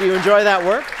 Do you enjoy that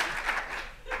work?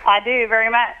 I do very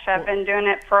much. I've been doing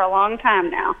it for a long time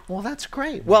now. Well, that's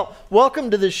great. Well, welcome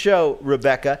to the show,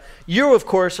 Rebecca. You, of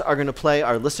course, are going to play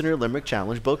our Listener Limerick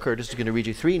Challenge. Bill Curtis is going to read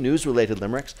you 3 news-related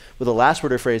limericks with a last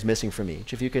word or phrase missing from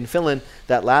each. If you can fill in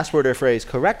that last word or phrase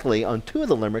correctly on 2 of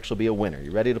the limericks, you'll be a winner. You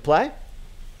ready to play?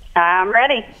 I'm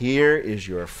ready. Here is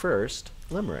your first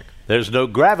limerick. There's no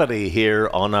gravity here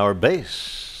on our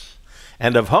base,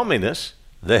 and of hominess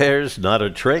there's not a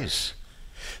trace.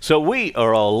 So we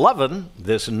are all loving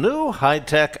this new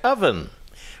high-tech oven.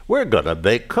 We're gonna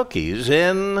bake cookies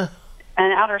in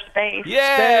outer space.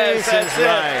 Yes, Space is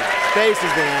right. Space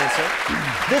is the answer.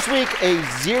 This week, a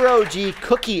zero-G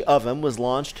cookie oven was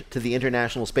launched to the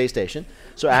International Space Station,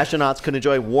 so astronauts can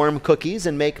enjoy warm cookies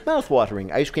and make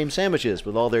mouth-watering ice cream sandwiches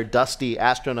with all their dusty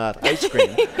astronaut ice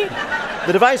cream.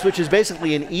 The device, which is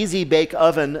basically an easy-bake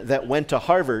oven that went to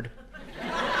Harvard,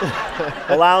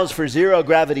 allows for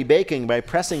zero-gravity baking by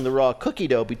pressing the raw cookie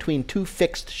dough between 2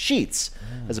 fixed sheets,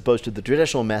 as opposed to the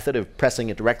traditional method of pressing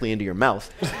it directly into your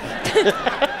mouth.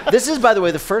 This is, by the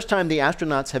way, the first time the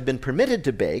astronauts have been permitted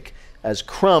to bake, as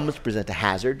crumbs present a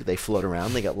hazard. They float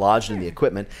around, they get lodged in the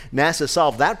equipment. NASA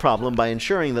solved that problem by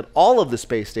ensuring that all of the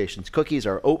space station's cookies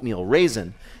are oatmeal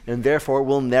raisin, and therefore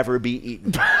will never be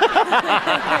eaten.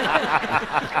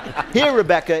 Here,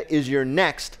 Rebecca, is your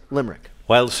next limerick.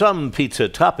 While some pizza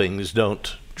toppings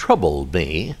don't trouble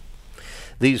me,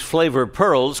 these flavor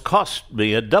pearls cost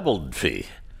me a doubled fee.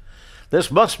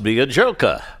 This must be a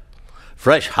joker.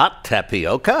 Fresh hot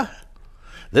tapioca?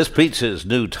 This pizza's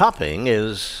new topping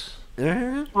is...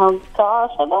 Oh,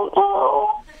 gosh, I don't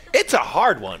know. It's a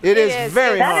hard one. It is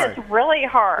very hard. That is really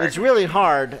hard. It's really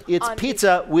hard. It's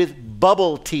pizza with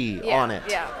bubble tea on it.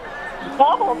 Yeah.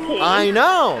 Bubble tea? I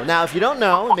know. Now, if you don't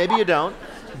know, maybe you don't,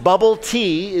 bubble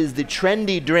tea is the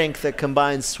trendy drink that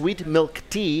combines sweet milk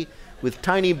tea with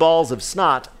tiny balls of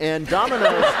snot, and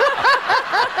Domino's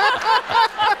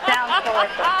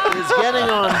is getting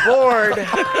on board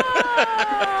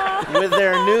with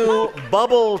their new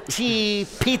bubble tea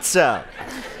pizza.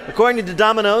 According to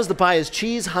Domino's, the pie is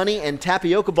cheese, honey, and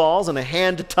tapioca balls on a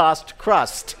hand-tossed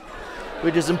crust,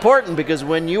 which is important because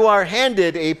when you are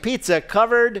handed a pizza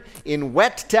covered in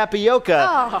wet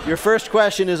tapioca, your first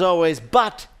question is always,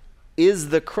 but is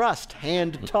the crust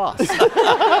hand-tossed?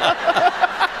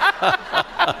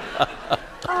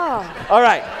 All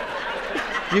right.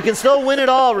 You can still win it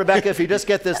all, Rebecca, if you just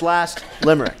get this last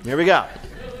limerick. Here we go.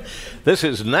 This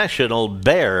is national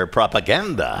bear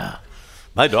propaganda.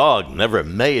 My dog never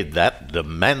made that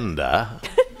demanda.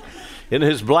 In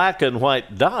his black and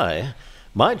white dye,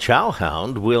 my chow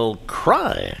hound will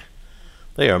cry.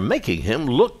 They are making him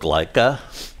look like a...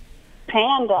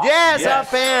 Panda. Yes, a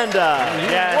panda.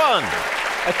 You won.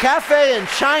 A cafe in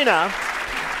China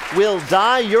will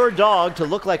dye your dog to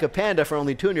look like a panda for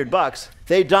only $200.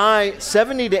 They dye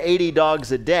 70 to 80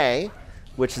 dogs a day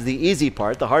which is the easy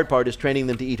part. The hard part is training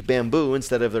them to eat bamboo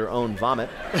instead of their own vomit.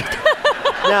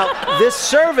 Now, this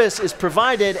service is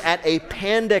provided at a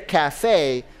panda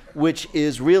cafe, which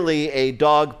is really a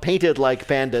dog painted like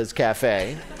pandas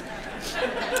cafe.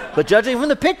 But judging from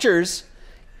the pictures,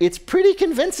 it's pretty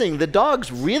convincing. The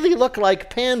dogs really look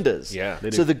like pandas. Yeah,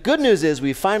 they do. So the good news is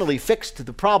we finally fixed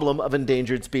the problem of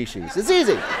endangered species. It's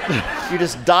easy. You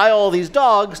just dye all these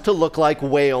dogs to look like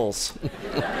whales.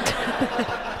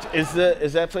 Is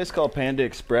that place called Panda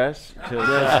Express? Oh,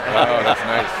 that's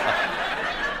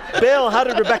nice. Bill, how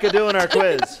did Rebecca do in our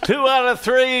quiz? 2 out of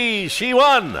 3. She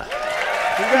won.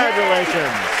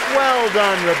 Congratulations. Well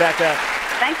done, Rebecca.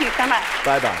 Thank you so much.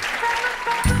 Bye-bye.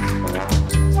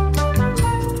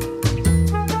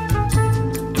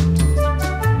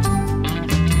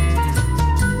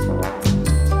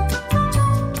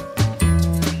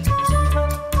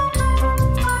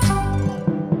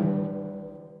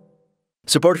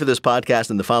 Support for this podcast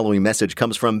and the following message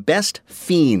comes from Best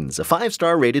Fiends, a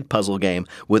 5-star rated puzzle game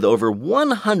with over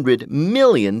 100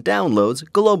 million downloads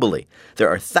globally. There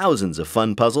are thousands of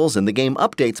fun puzzles, and the game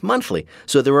updates monthly,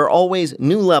 so there are always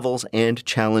new levels and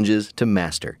challenges to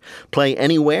master. Play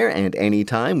anywhere and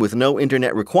anytime with no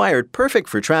internet required, perfect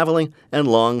for traveling and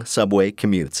long subway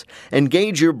commutes.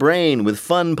 Engage your brain with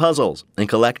fun puzzles and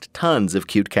collect tons of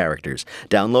cute characters.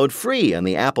 Download free on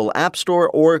the Apple App Store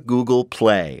or Google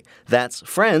Play. That's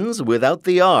Friends without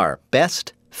the R.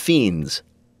 Best Fiends.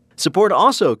 Support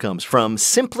also comes from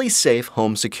Simply Safe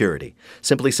Home Security.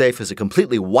 Simply Safe is a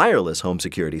completely wireless home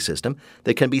security system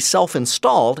that can be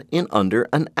self-installed in under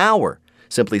an hour.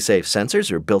 Simply Safe sensors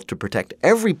are built to protect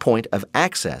every point of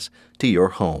access to your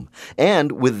home.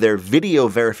 And with their video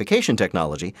verification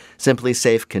technology, Simply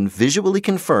Safe can visually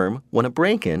confirm when a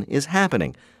break-in is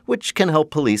happening, which can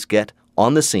help police get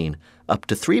on the scene up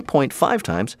to 3.5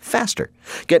 times faster.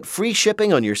 Get free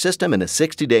shipping on your system and a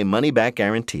 60-day money-back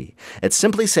guarantee at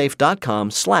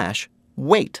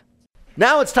simplysafe.com/wait.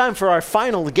 Now it's time for our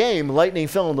final game, Lightning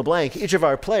Fill in the Blank. Each of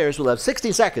our players will have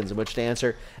 60 seconds in which to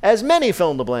answer as many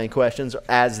fill-in-the-blank questions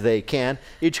as they can.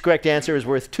 Each correct answer is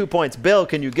worth 2 points. Bill,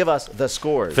 can you give us the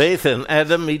scores? Faith and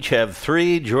Adam each have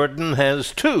 3. Jordan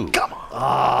has 2. Come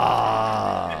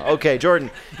on. Okay,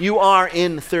 Jordan, you are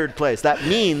in third place. That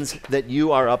means that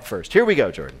you are up first. Here we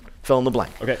go, Jordan. Fill in the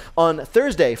blank. Okay. On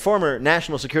Thursday, former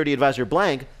National Security Advisor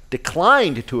blank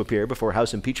declined to appear before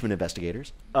House impeachment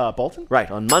investigators. Bolton?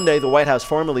 Right. On Monday, the White House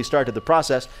formally started the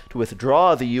process to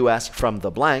withdraw the U.S. from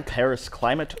the blank. Paris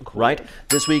Climate Accord. Right.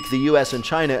 This week, the U.S. and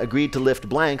China agreed to lift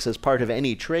blanks as part of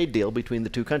any trade deal between the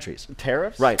two countries.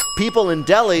 Tariffs? Right. People in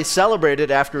Delhi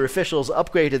celebrated after officials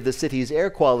upgraded the city's air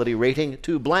quality rating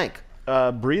to blank.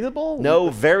 Breathable? No,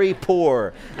 very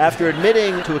poor. After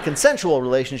admitting to a consensual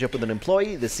relationship with an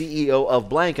employee, the CEO of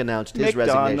blank announced his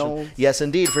resignation. Yes,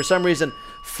 indeed. For some reason,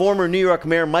 former New York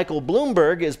Mayor Michael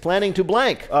Bloomberg is planning to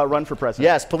blank. Run for president.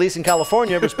 Yes, police in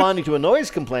California, responding to a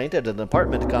noise complaint at an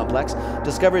apartment complex,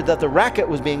 discovered that the racket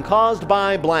was being caused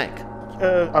by blank.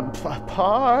 A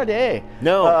party.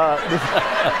 No.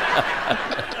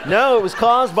 No, it was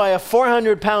caused by a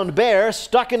 400-pound bear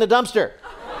stuck in a dumpster.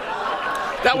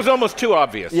 That was almost too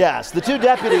obvious. Yes, the two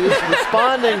deputies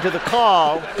responding to the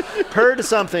call heard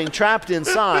something trapped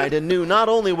inside and knew not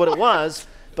only what it was,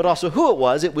 but also who it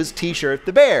was. It was T-Shirt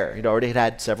the Bear. He'd already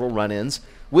had several run-ins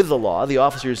with the law. The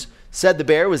officers said the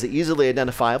bear was easily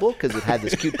identifiable because it had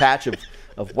this cute patch of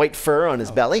white fur on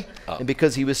his belly, and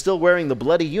because he was still wearing the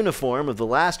bloody uniform of the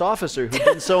last officer who'd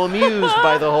been so amused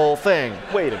by the whole thing.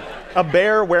 Wait a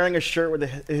bear wearing a shirt with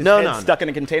his head stuck in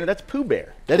a container? That's Pooh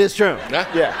Bear. That is true.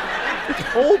 Yeah.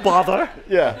 Oh, bother.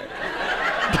 Yeah.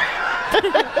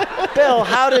 Bill,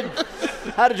 how did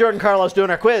Jordan Carlos do in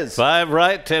our quiz? 5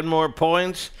 right, 10 more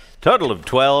points. Total of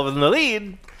 12 in the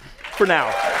lead. For now.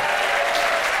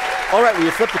 All right, well,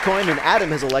 you flip the coin, and Adam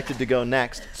has elected to go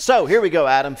next. So here we go,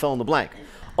 Adam, fill in the blank.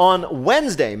 On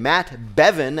Wednesday, Matt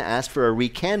Bevin asked for a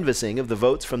recanvassing of the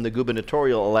votes from the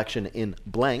gubernatorial election in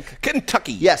blank.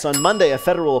 Kentucky. Yes, on Monday, a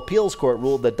federal appeals court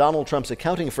ruled that Donald Trump's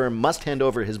accounting firm must hand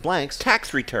over his blanks.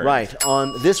 Tax returns. Right.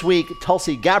 On this week,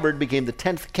 Tulsi Gabbard became the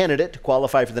 10th candidate to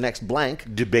qualify for the next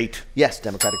blank. Debate. Yes,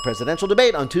 Democratic presidential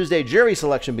debate. On Tuesday, jury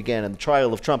selection began in the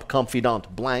trial of Trump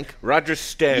confidant blank. Roger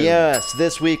Stone. Yes,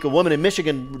 this week, a woman in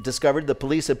Michigan discovered the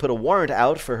police had put a warrant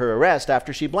out for her arrest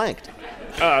after she blanked.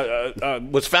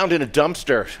 Was found in a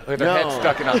dumpster with her head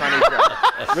stuck in a honey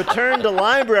trap. Returned a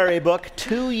library book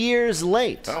 2 years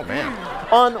late. Oh, man.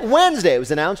 On Wednesday, it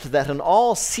was announced that an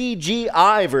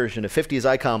all-CGI version of 50s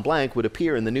icon blank would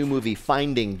appear in the new movie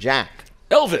Finding Jack.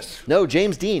 Elvis. No,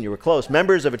 James Dean. You were close.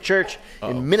 Members of a church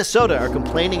in Minnesota are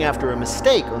complaining after a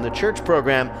mistake on the church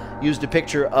program used a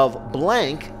picture of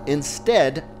blank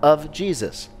instead of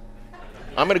Jesus.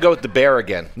 I'm going to go with the bear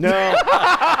again. No.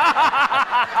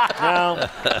 No.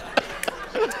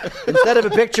 Instead of a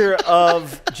picture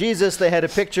of Jesus, they had a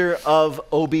picture of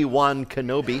Obi-Wan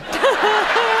Kenobi.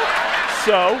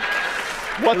 So,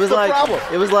 what's the problem?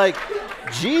 It was like,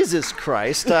 Jesus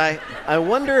Christ, I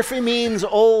wonder if he means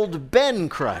old Ben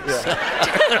Christ.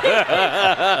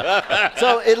 Yeah.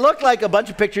 So it looked like a bunch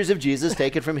of pictures of Jesus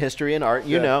taken from history and art,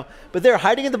 you know. But there,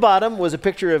 hiding at the bottom, was a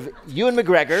picture of Ewan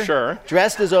McGregor,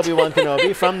 dressed as Obi-Wan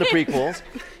Kenobi from the prequels.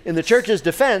 In the church's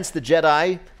defense, the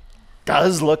Jedi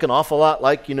does look an awful lot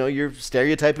like, your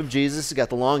stereotype of Jesus. He's got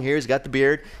the long hair, he's got the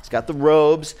beard, he's got the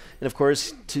robes, and of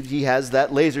course, he has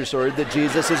that laser sword that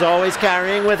Jesus is always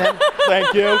carrying with him.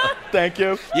 Thank you. Thank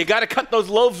you. You got to cut those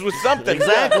loaves with something.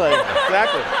 Exactly.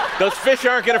 Exactly. Those fish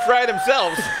aren't going to fry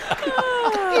themselves.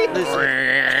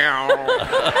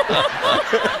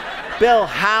 Bill,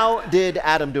 how did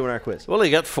Adam do in our quiz? Well,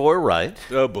 he got 4 right.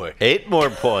 Oh, boy. 8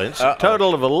 more points.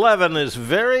 Total of 11 is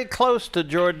very close to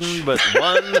Jordan, but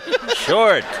 1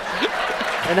 short.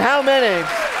 And how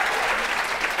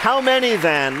many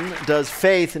then does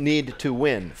Faith need to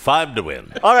win? 5 to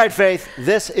win. All right, Faith,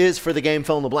 this is for the game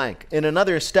Fill in the Blank. In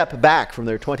another step back from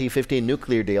their 2015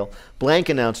 nuclear deal, Blank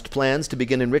announced plans to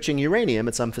begin enriching uranium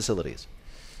at some facilities.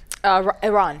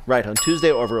 Iran. Right. On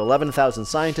Tuesday, over 11,000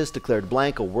 scientists declared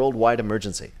Blank a worldwide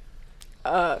emergency.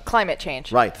 Climate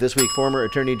change. Right. This week, former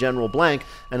Attorney General Blank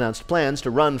announced plans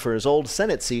to run for his old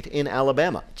Senate seat in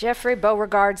Alabama. Jeffrey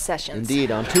Beauregard Sessions.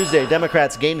 Indeed. On Tuesday,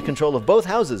 Democrats gained control of both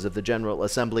houses of the General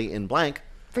Assembly in Blank.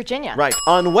 Virginia. Right.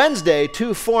 On Wednesday,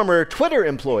 2 former Twitter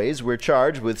employees were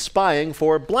charged with spying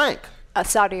for Blank.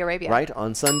 Saudi Arabia. Right.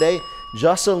 On Sunday,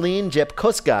 Jocelyn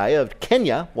Jepkosgei of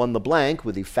Kenya won the Blank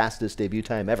with the fastest debut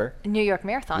time ever. New York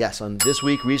Marathon. Yes. On This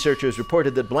Week, researchers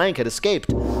reported that Blank had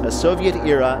escaped a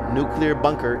Soviet-era nuclear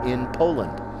bunker in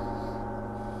Poland.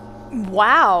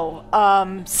 Wow.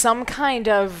 Some kind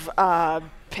of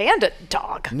panda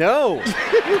dog. No.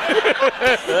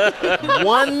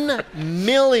 1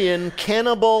 million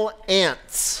cannibal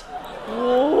ants.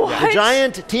 What? The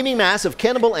giant teeming mass of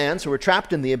cannibal ants who were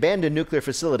trapped in the abandoned nuclear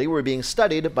facility were being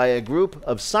studied by a group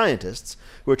of scientists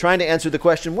who were trying to answer the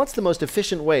question, what's the most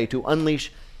efficient way to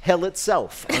unleash hell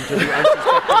itself onto the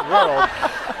unsuspecting world?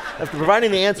 After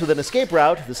providing the ants with an escape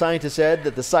route, the scientists said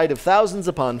that the sight of thousands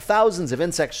upon thousands of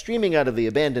insects streaming out of the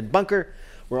abandoned bunker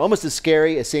were almost as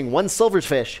scary as seeing 1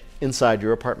 silverfish inside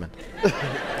your apartment.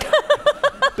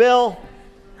 Bill,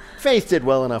 Faith did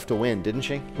well enough to win, didn't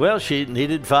she? Well, she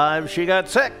needed 5. She got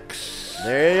 6.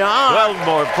 There you are. 12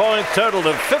 more points, total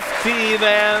of 15,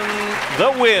 and the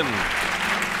win.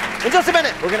 In just a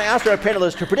minute, we're going to ask our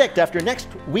panelists to predict, after next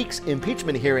week's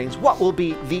impeachment hearings, what will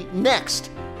be the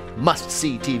next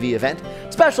must-see TV event.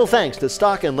 Special thanks to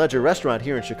Stock and Ledger Restaurant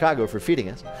here in Chicago for feeding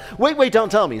us. Wait, Wait,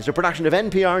 Don't Tell Me is a production of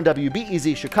NPR and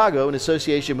WBEZ Chicago in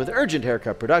association with Urgent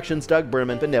Haircut Productions, Doug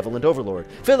Berman, Benevolent Overlord.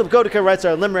 Philip Godica writes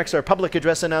our limericks. Our public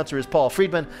address announcer is Paul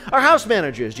Friedman. Our house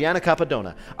manager is Gianna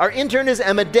Capadona. Our intern is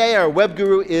Emma Day. Our web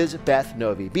guru is Beth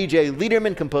Novi. BJ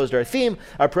Liederman composed our theme.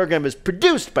 Our program is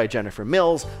produced by Jennifer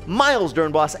Mills, Miles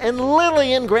Dernboss, and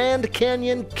Lillian Grand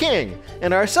Canyon King.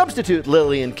 And our substitute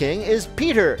Lillian King is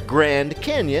Peter Grand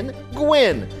Canyon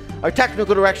Gwynn. Our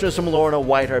technical direction is from Lorna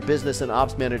White. Our business and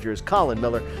ops manager is Colin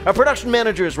Miller. Our production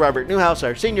manager is Robert Newhouse.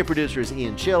 Our senior producer is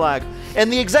Ian Chillag.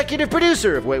 And the executive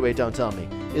producer of Wait, Wait, Don't Tell Me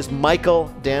is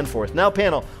Michael Danforth. Now,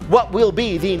 panel, what will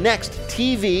be the next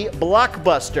TV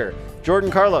blockbuster?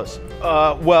 Jordan Carlos.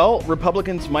 Well,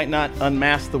 Republicans might not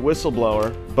unmask the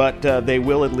whistleblower, but they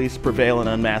will at least prevail in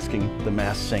unmasking the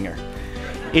masked singer.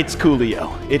 It's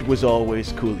Coolio. It was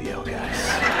always Coolio, guys.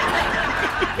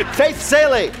 Faith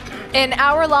Salie. An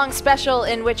hour-long special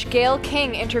in which Gayle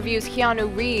King interviews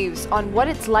Keanu Reeves on what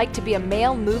it's like to be a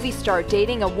male movie star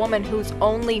dating a woman who's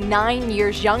only 9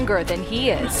 years younger than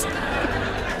he is.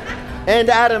 And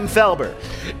Adam Felber.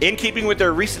 In keeping with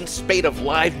their recent spate of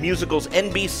live musicals,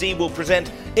 NBC will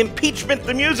present Impeachment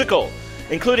the Musical,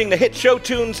 including the hit show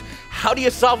tunes How Do You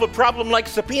Solve a Problem Like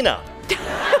Subpoena?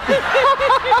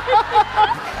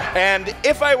 And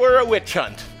If I Were a Witch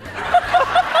Hunt.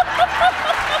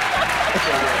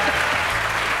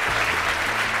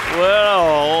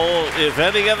 Well, if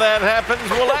any of that happens,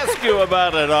 we'll ask you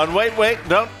about it on Wait, Wait,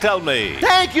 Don't Tell Me.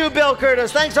 Thank you, Bill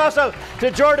Curtis. Thanks also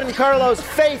to Jordan Carlos,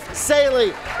 Faith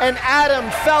Salie, and Adam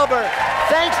Felber.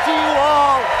 Thanks to you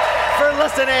all for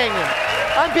listening.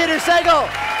 I'm Peter Sagal.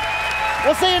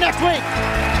 We'll see you next week.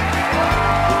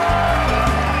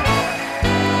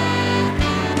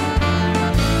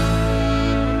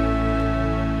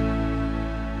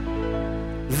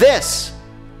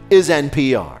 is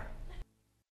NPR.